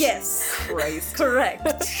hands. Yes, Christ.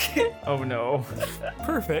 correct. Oh no.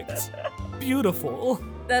 Perfect. Beautiful.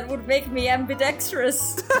 That would make me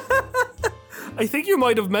ambidextrous. I think you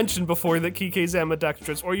might have mentioned before that Kike's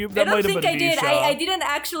ambidextrous, or I that don't might have think been I did. Misha. I didn't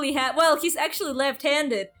actually have. Well, he's actually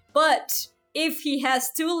left-handed, but if he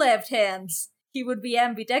has two left hands, he would be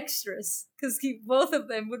ambidextrous because both of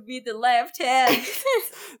them would be the left hand.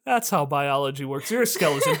 That's how biology works. You're a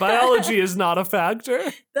skeleton. Biology is not a factor.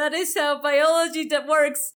 That is how biology that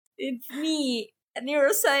works. It's me, a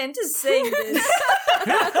neuroscientist, saying this.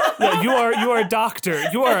 Yeah, you are a doctor.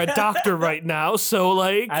 You are a doctor right now. So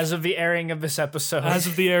like, As of the airing of this episode. as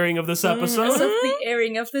of the airing of this As episode. of the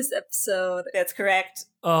airing of this episode. That's correct.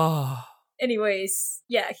 Oh. Anyways,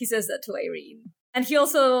 yeah, he says that to Irene. And he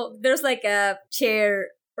also, there's like a chair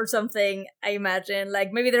or something, I imagine.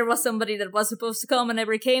 Like maybe there was somebody that was supposed to come and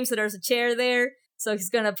never came, so there's a chair there. So he's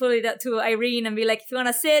gonna put it to Irene and be like, if you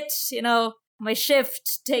wanna sit, my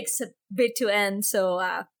shift takes a bit to end, so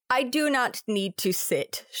I do not need to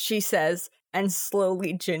sit, she says, and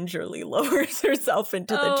slowly, gingerly lowers herself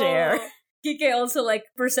into the chair. Kike also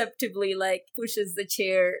perceptibly pushes the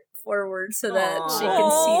chair forward so that she can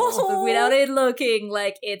Aw. see, but without it looking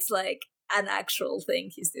like it's an actual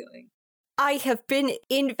thing he's doing. I have been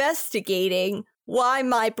investigating why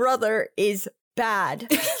my brother is bad.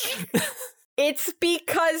 It's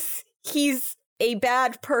because he's a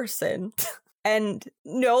bad person, and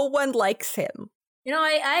no one likes him.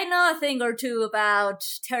 I know a thing or two about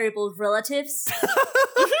terrible relatives.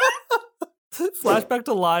 Flashback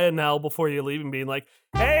to Lionel before you leave and being like,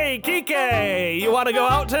 "Hey, Kike, you want to go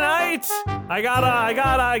out tonight? I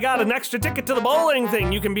got an extra ticket to the bowling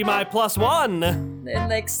thing. You can be my +1."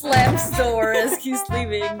 And slams the door as he's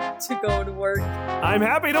leaving to go to work. I'm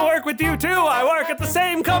happy to work with you too. I work at the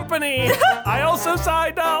same company. I also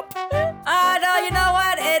signed up. No, you know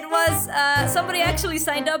what? It was somebody actually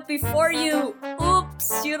signed up before you.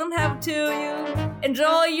 Oops, you don't have to. You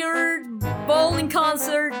enjoy your bowling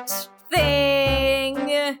concert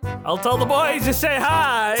thing. I'll tell the boys to say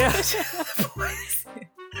hi.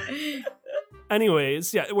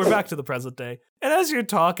 Anyways, yeah, we're back to the present day. And as you're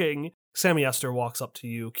talking, Sammy Esther walks up to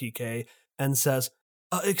you, Kike, and says,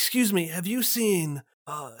 "Excuse me, have you seen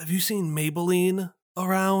Maybelline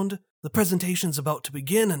around? The presentation's about to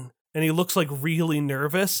begin." And he looks really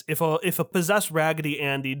nervous. If a possessed Raggedy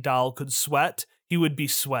Andy doll could sweat, he would be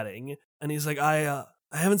sweating. And he's like, I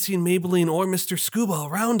haven't seen Maybelline or Mr. Scuba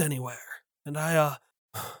around anywhere. And I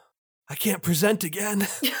can't present again.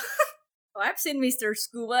 Oh, I've seen Mr.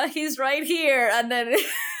 Scuba. He's right here. And then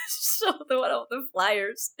show one of the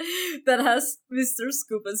flyers that has Mr.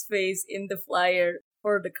 Scuba's face in the flyer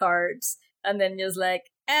for the cards. And then just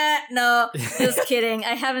no, just kidding.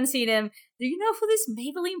 I haven't seen him. Do you know who this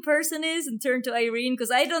Maybelline person is? And turn to Irene, because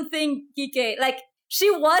I don't think Kike, she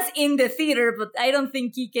was in the theater, but I don't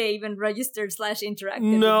think Kike even registered / interacted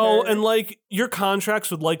No, with her. and your contracts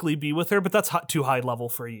would likely be with her, but that's too high level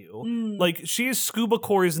for you. She is Scuba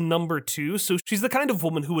Core's number 2, so she's the kind of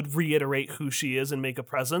woman who would reiterate who she is and make a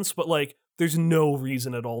presence, but there's no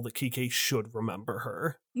reason at all that Kike should remember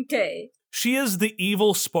her. Okay. She is the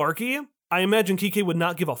evil Sparky. I imagine Kike would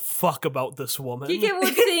not give a fuck about this woman. Kike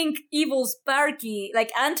would think evil Sparky,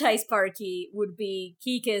 anti-Sparky, would be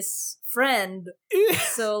Kike's friend.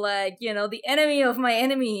 So, the enemy of my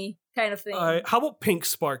enemy kind of thing. How about Pink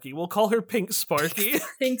Sparky? We'll call her Pink Sparky.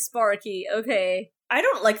 Pink Sparky, okay. I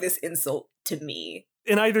don't like this insult to me.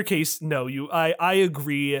 In either case, no, I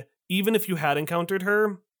agree. Even if you had encountered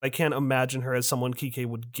her, I can't imagine her as someone Kike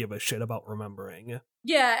would give a shit about remembering.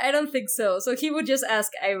 Yeah, I don't think so. So he would just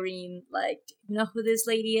ask Irene, like, do you know who this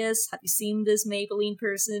lady is? Have you seen this Maybelline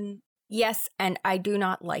person? Yes, and I do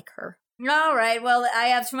not like her. All right, well,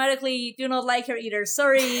 I automatically do not like her either.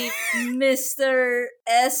 Sorry, Mr.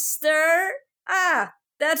 Esther. Ah,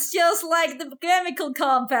 that's just like the chemical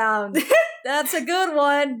compound. That's a good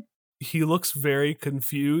one. He looks very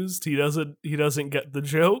confused. He doesn't get the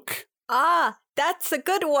joke. Ah, that's a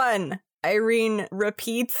good one. Irene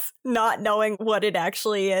repeats, not knowing what it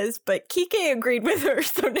actually is, but Kike agreed with her,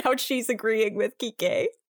 so now she's agreeing with Kike.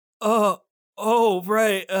 Oh,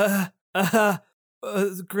 right.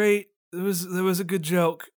 Great. There was a good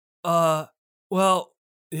joke. Well,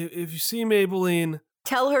 if you see Maybelline...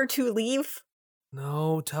 Tell her to leave?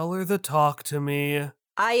 No, tell her to talk to me.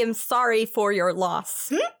 I am sorry for your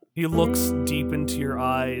loss. He looks deep into your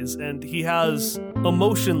eyes, and he has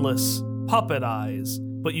emotionless puppet eyes,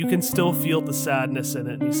 but you can still feel the sadness in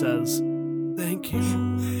it, and he says, "Thank you."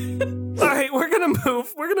 All right, we're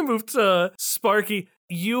gonna move to Sparky.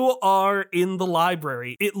 You are in the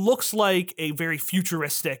library. It looks like a very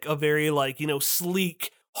futuristic, a very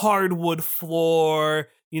sleek hardwood floor,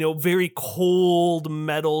 very cold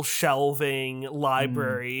metal shelving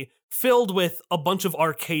library filled with a bunch of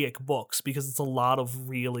archaic books because it's a lot of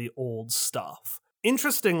really old stuff.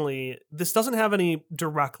 Interestingly, this doesn't have any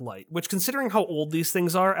direct light, which, considering how old these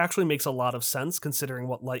things are, actually makes a lot of sense considering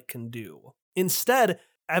what light can do. Instead,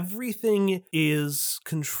 everything is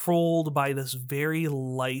controlled by this very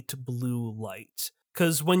light blue light.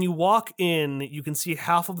 Because when you walk in, you can see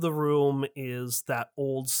half of the room is that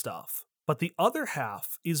old stuff, but the other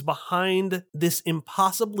half is behind this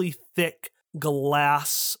impossibly thick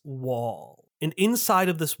glass wall. And inside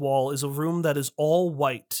of this wall is a room that is all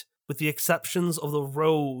white, with the exceptions of the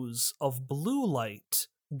rows of blue light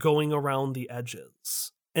going around the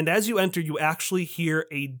edges. And as you enter, you actually hear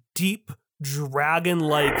a deep,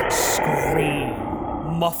 dragon-like scream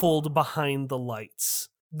muffled behind the lights.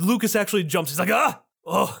 Lucas actually jumps. He's like,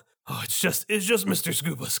 it's just Mr.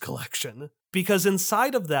 Scuba's collection. Because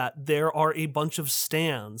inside of that, there are a bunch of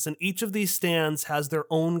stands, and each of these stands has their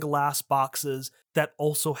own glass boxes that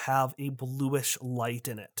also have a bluish light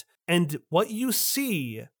in it. And what you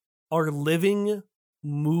see are living,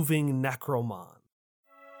 moving Necromon.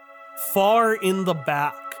 Far in the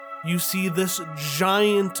back, you see this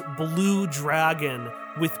giant blue dragon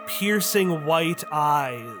with piercing white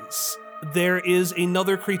eyes. There is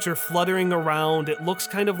another creature fluttering around. It looks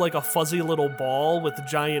kind of like a fuzzy little ball with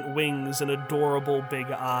giant wings and adorable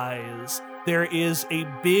big eyes. There is a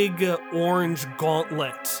big orange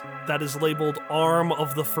gauntlet that is labeled Arm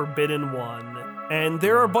of the Forbidden One. And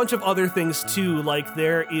there are a bunch of other things too, like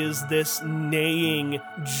there is this neighing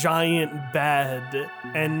giant bed,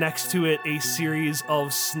 and next to it a series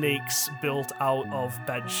of snakes built out of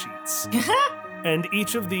bed sheets. And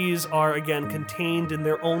each of these are, again, contained in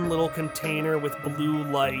their own little container with blue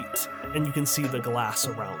light, and you can see the glass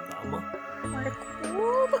around them.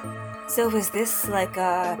 So is this like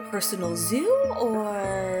a personal zoo,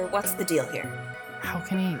 or what's the deal here? How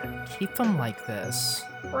can he keep them like this?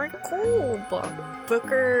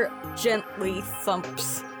 Booker gently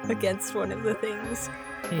thumps against one of the things.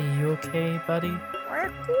 Hey, you okay, buddy?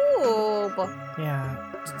 Yeah.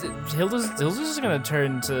 Hilda's just gonna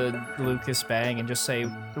turn to Lucas Bang and just say,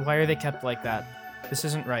 "Why are they kept like that? This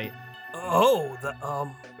isn't right."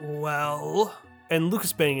 Well... And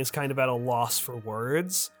Lucas Bang is kind of at a loss for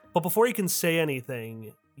words, but before he can say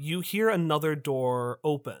anything, you hear another door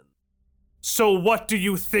open. "So what do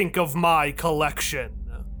you think of my collection?"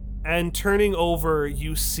 And turning over,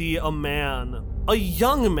 you see a man, a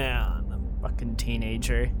young man. Fucking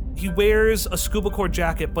teenager. He wears a scuba core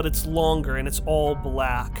jacket, but it's longer and it's all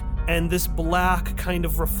black. And this black kind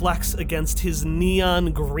of reflects against his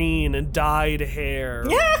neon green and dyed hair.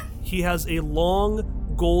 Yeah. He has a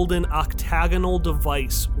long golden octagonal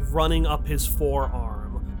device running up his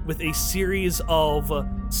forearm with a series of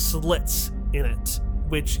slits in it,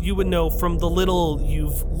 which you would know from the little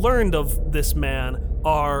you've learned of this man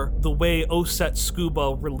are the way Oset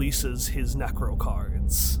Scuba releases his necro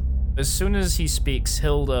cards. As soon as he speaks,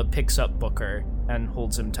 Hilda picks up Booker and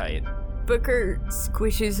holds him tight. Booker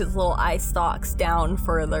squishes his little eye stalks down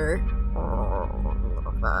further.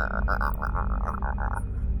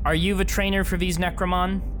 Are you the trainer for these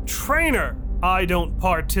Necromon? Trainer! I don't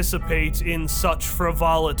participate in such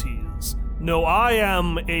frivolities. No, I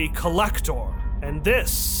am a collector, and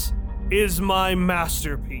this is my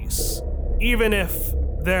masterpiece, even if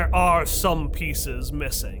there are some pieces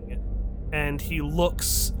missing. And he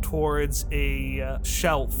looks towards a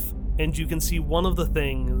shelf and you can see one of the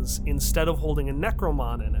things, instead of holding a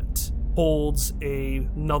Necromon in it, holds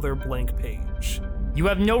another blank page. You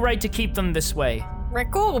have no right to keep them this way.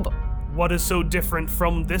 Rakub! What is so different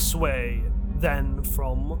from this way than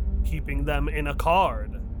from keeping them in a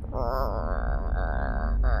card?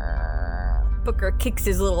 Booker kicks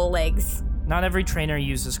his little legs. Not every trainer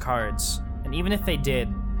uses cards, and even if they did,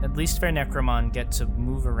 at least fair Necromon get to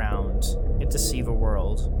move around, get to see the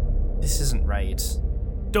world. This isn't right.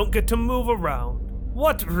 Don't get to move around.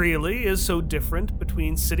 What really is so different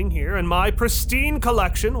between sitting here in my pristine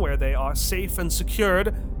collection where they are safe and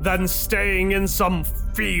secured than staying in some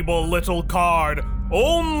feeble little card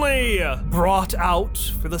only brought out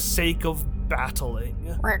for the sake of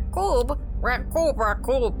battling? Rakub! Rakub!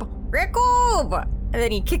 Rakub! Rakub! And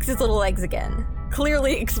then he kicks his little legs again,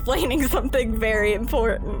 clearly explaining something very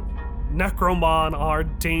important. Necromon are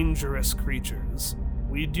dangerous creatures.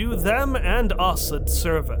 We do them and us a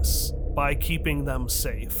service by keeping them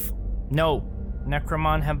safe. No,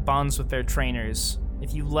 Necromon have bonds with their trainers.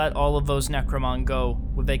 If you let all of those Necromon go,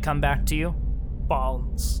 would they come back to you?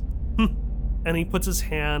 Bonds. And he puts his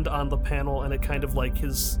hand on the panel and it kind of like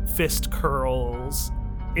his fist curls.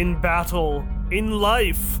 In battle, in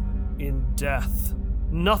life, in death,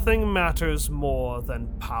 nothing matters more than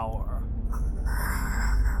power.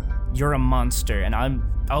 You're a monster, and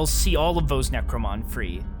I'll see all of those Necromon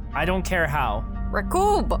free. I don't care how.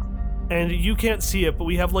 Rakub! And you can't see it, but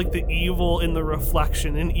we have like the evil in the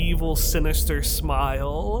reflection, an evil, sinister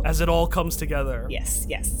smile as it all comes together. Yes,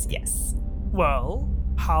 yes, yes. Well,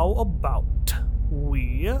 how about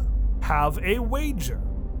we have a wager?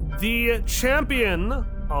 The champion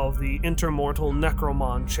of the Intermortal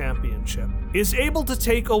Necromon Championship is able to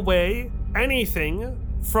take away anything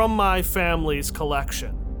from my family's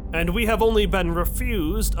collection. And we have only been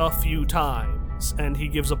refused a few times. And he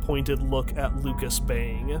gives a pointed look at Lucas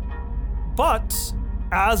Bang. But,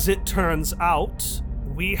 as it turns out,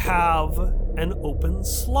 we have an open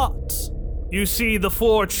slot. You see, the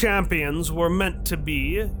 4 champions were meant to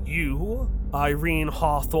be you, Irene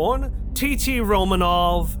Hawthorne, TT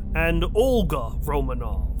Romanov, and Olga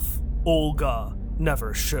Romanov. Olga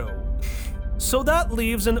never showed. So that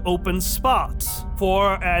leaves an open spot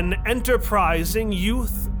for an enterprising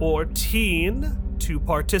youth or teen to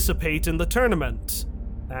participate in the tournament.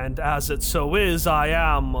 And as it so is, I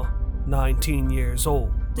am 19 years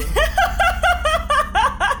old.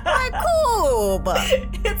 Rakub!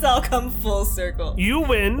 It's all come full circle. You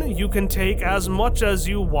win, you can take as much as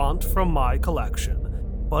you want from my collection.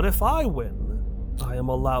 But if I win, I am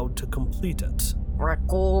allowed to complete it.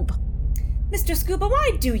 Rakub. Mr. Scuba,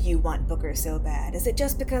 why do you want Booker so bad? Is it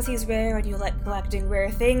just because he's rare and you like collecting rare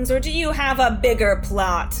things, or do you have a bigger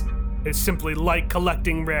plot? I simply like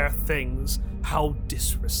collecting rare things. How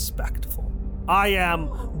disrespectful. I am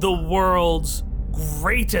the world's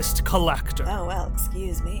greatest collector. Oh, well,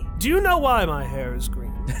 excuse me. Do you know why my hair is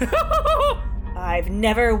green? I've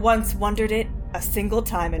never once wondered it a single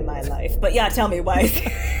time in my life. But yeah, tell me why.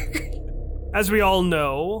 As we all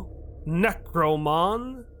know,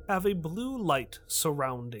 Necromon have a blue light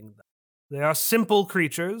surrounding them. They are simple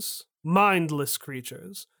creatures, mindless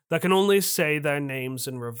creatures, that can only say their names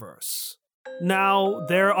in reverse. Now,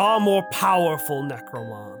 there are more powerful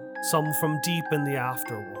Necromon, some from deep in the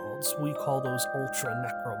afterworlds. We call those Ultra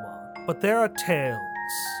Necromon. But there are tales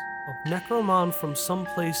of Necromon from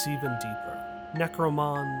someplace even deeper.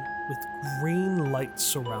 Necromon with green light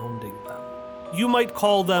surrounding them. You might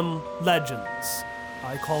call them legends.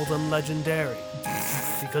 I call them legendary.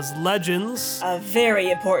 Because legends... A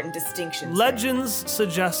very important distinction, sir. Legends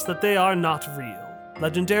suggest that they are not real.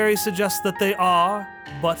 Legendary suggests that they are,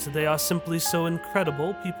 but they are simply so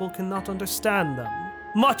incredible people cannot understand them.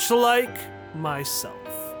 Much like myself.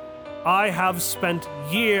 I have spent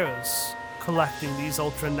years collecting these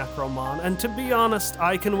Ultra Necromon, and to be honest,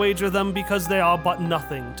 I can wager them because they are but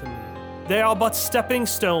nothing to me. They are but stepping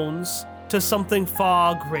stones to something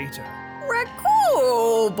far greater.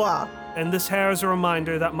 Rakub! And this hair is a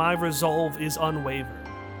reminder that my resolve is unwavering.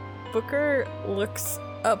 Booker looks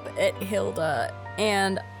up at Hilda,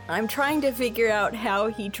 and I'm trying to figure out how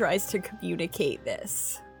he tries to communicate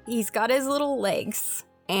this. He's got his little legs,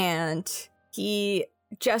 and he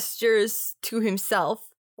gestures to himself,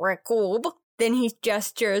 Rakub. Then he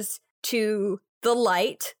gestures to the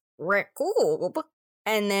light, Rakub.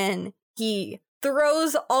 And then he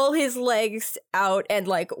throws all his legs out and,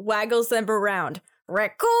 waggles them around.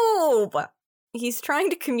 Rakub! He's trying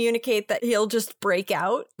to communicate that he'll just break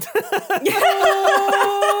out.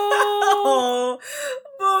 Oh,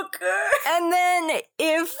 Booker! And then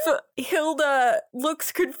if Hilda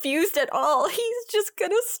looks confused at all, he's just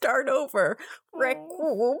gonna start over.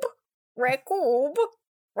 Rakub, Rekoob!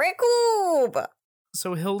 Rekoob!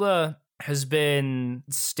 So Hilda has been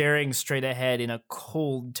staring straight ahead in a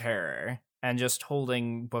cold terror and just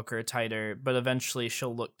holding Booker tighter, but eventually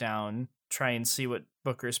she'll look down, try and see what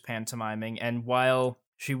Booker's pantomiming, and while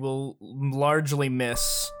she will largely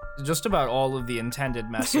miss just about all of the intended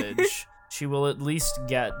message, she will at least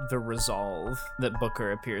get the resolve that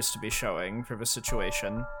Booker appears to be showing for the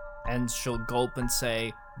situation. And she'll gulp and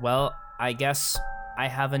say, well, I guess I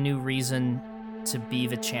have a new reason to be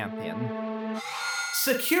the champion.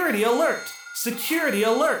 Security alert! Security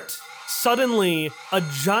alert! Suddenly, a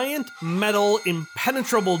giant metal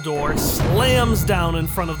impenetrable door slams down in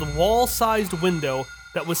front of the wall-sized window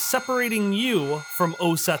that was separating you from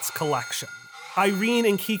Oset's collection. Irene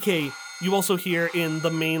and Kike, you also hear in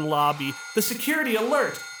the main lobby, the security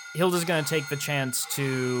alert! Hilda's gonna take the chance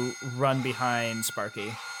to run behind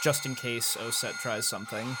Sparky, just in case Oset tries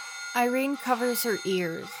something. Irene covers her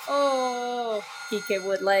ears. Oh, Kike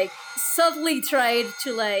would subtly try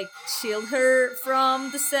to shield her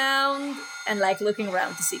from the sound and looking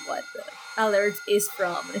around to see what the alert is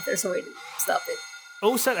from and if there's a way to stop it.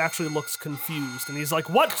 Oset actually looks confused and he's like,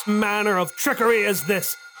 what manner of trickery is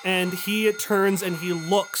this? And he turns and he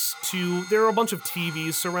looks to, there are a bunch of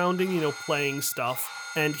TVs surrounding, playing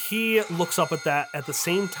stuff. And he looks up at that at the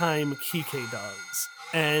same time Kike does.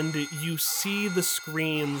 And you see the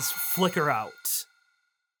screens flicker out.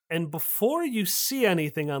 And before you see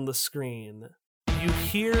anything on the screen, you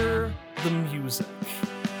hear the music.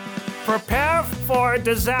 Prepare for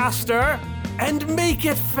disaster and make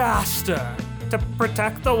it faster. To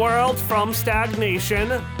protect the world from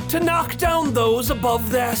stagnation, to knock down those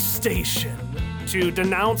above their station, to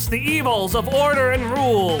denounce the evils of order and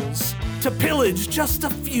rules, to pillage just a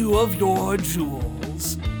few of your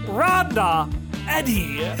jewels. Rhonda,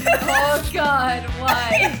 Eddie. Oh god,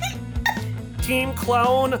 why? Team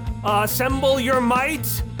Clone, assemble your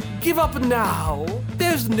might. Give up now.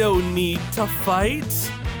 There's no need to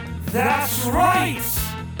fight. That's right!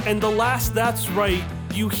 And the last that's right,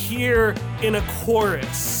 you hear in a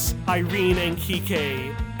chorus, Irene and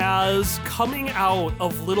Kike, as coming out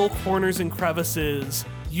of little corners and crevices,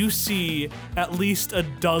 you see at least a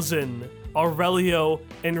dozen Aurelio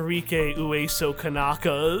Enrique Ueso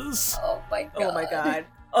Kanakas. Oh my god. Oh my god.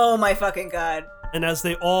 Oh my fucking god. And as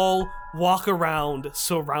they all walk around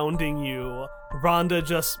surrounding you, Rhonda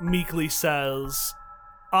just meekly says,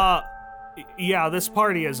 yeah, this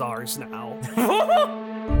party is ours now.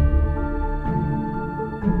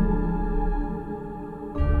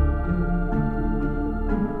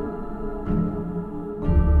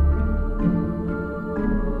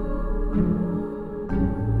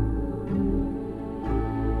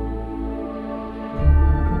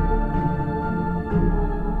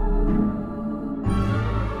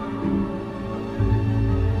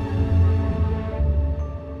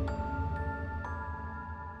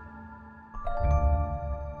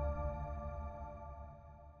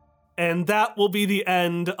 And that will be the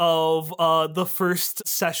end of the first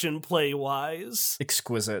session play-wise.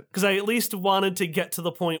 Exquisite. Because I at least wanted to get to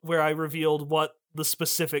the point where I revealed what the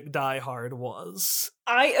specific Die Hard was.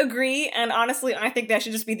 I agree, and honestly, I think that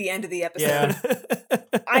should just be the end of the episode.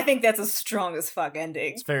 Yeah. I think that's a strong as fuck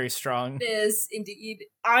ending. It's very strong. It is, indeed.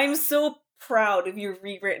 I'm so proud of your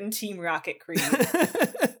rewritten Team Rocket creed.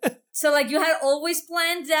 So, you had always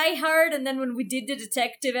planned Die Hard, and then when we did the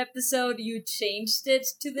detective episode, you changed it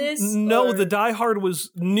to this? No, or? the Die Hard was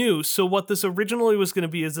new. So what this originally was going to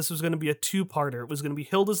be is this was going to be a two-parter. It was going to be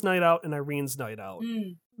Hilda's Night Out and Irene's Night Out.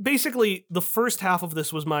 Basically, the first half of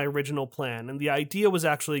this was my original plan, and the idea was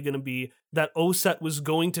actually going to be that Oset was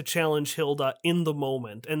going to challenge Hilda in the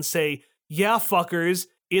moment and say, yeah, fuckers,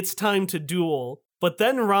 it's time to duel. But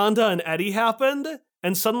then Rhonda and Eddie happened,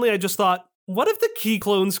 and suddenly I just thought, what if the Key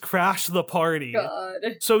Clones crash the party?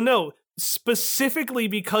 God. So no, specifically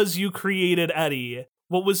because you created Eddie,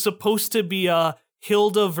 what was supposed to be a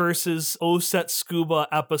Hilda versus Oset Scuba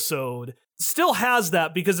episode still has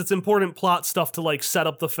that because it's important plot stuff to set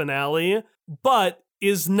up the finale, but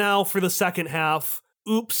is now for the second half,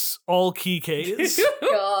 oops, all Kikes.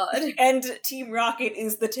 God. And Team Rocket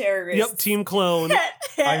is the terrorist. Yep, Team Clone.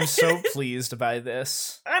 I'm so pleased by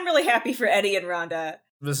this. I'm really happy for Eddie and Rhonda.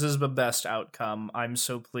 This is the best outcome. I'm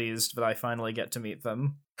so pleased that I finally get to meet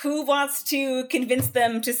them. Who wants to convince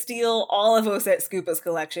them to steal all of Oset Scuba's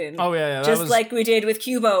collection? Oh, yeah. Just like we did with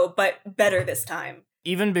Cubo, but better this time.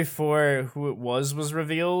 Even before who it was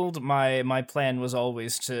revealed, my plan was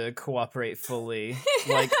always to cooperate fully.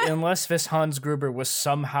 Unless this Hans Gruber was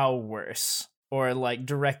somehow worse, or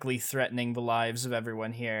directly threatening the lives of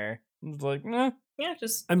everyone here, It's like, Yeah,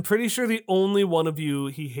 just I'm pretty sure the only one of you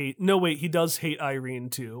he hate. No, wait, he does hate Irene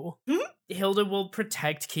too. Hilda will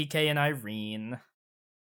protect Kike and Irene.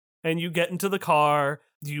 And you get into the car,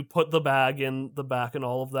 you put the bag in the back and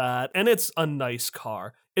all of that, and it's a nice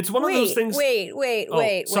car. It's one of those things. Wait.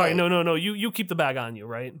 Sorry, no. You keep the bag on you,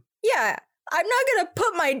 right? Yeah, I'm not gonna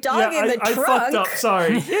put my dog in the I trunk. fucked up.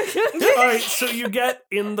 Sorry. All right, so you get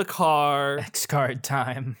in the car. X card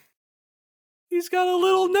time. He's got a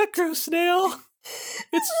little necro snail.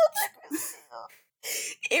 It's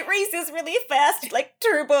it races really fast, like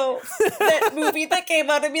Turbo, that movie that came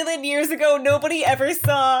out a million years ago. Nobody ever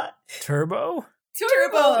saw. Turbo?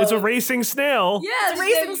 Turbo. It's a racing snail. Yeah, It's a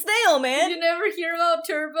racing snail, Did man. you never hear about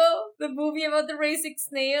Turbo? The movie about the racing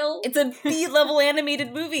snail? It's a B-level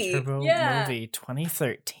animated movie. Turbo Yeah. movie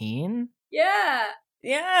 2013? Yeah.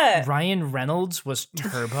 Yeah. Ryan Reynolds was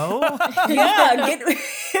Turbo? Yeah, get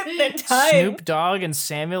that time. Snoop Dogg and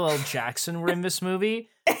Samuel L. Jackson were in this movie?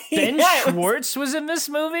 Ben Yeah, it was- Schwartz was in this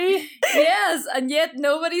movie? Yes, and yet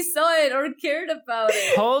nobody saw it or cared about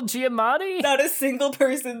it. Paul Giamatti? Not a single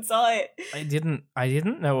person saw it. I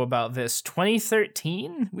didn't know about this.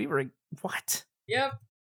 2013? We were what? Yep.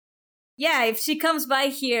 Yeah, if she comes by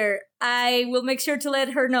here, I will make sure to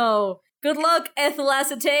let her know. Good luck, ethyl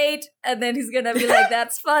acetate. And then he's gonna be like,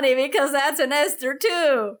 that's funny because that's an ester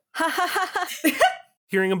too.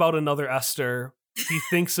 Hearing about another Esther, he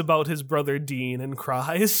thinks about his brother Dean and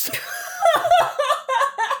cries.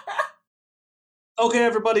 Okay,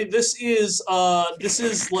 everybody, this is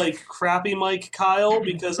like crappy Mike Kyle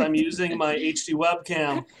because I'm using my HD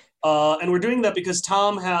webcam. And we're doing that because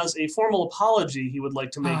Tom has a formal apology he would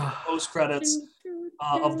like to make in the post-credits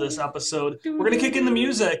of this episode. We're going to kick in the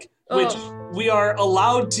music, which we are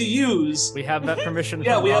allowed to use. We have that permission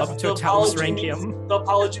Yeah, from we Rob have Totalis Rankium. the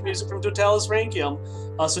apology music from Totalis Rankium.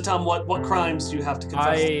 So Tom, what crimes do you have to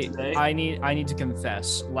confess today? I need to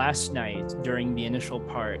confess. Last night, during the initial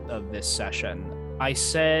part of this session, I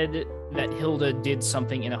said that Hilda did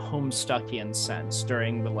something in a Homestuckian sense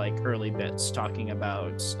during the early bits, talking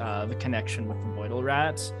about the connection with the Boidle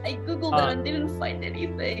rat. I googled it and didn't find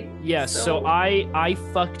anything. Yes, so I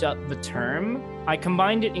fucked up the term. I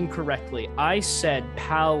combined it incorrectly. I said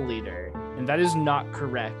pal leader, and that is not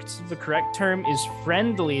correct. The correct term is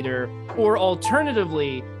friend leader, or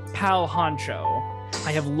alternatively, pal honcho.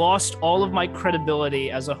 I have lost all of my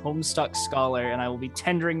credibility as a Homestuck scholar, and I will be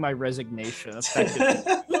tendering my resignation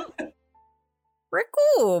effectively.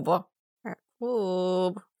 Rakoob.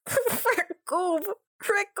 Rakoob.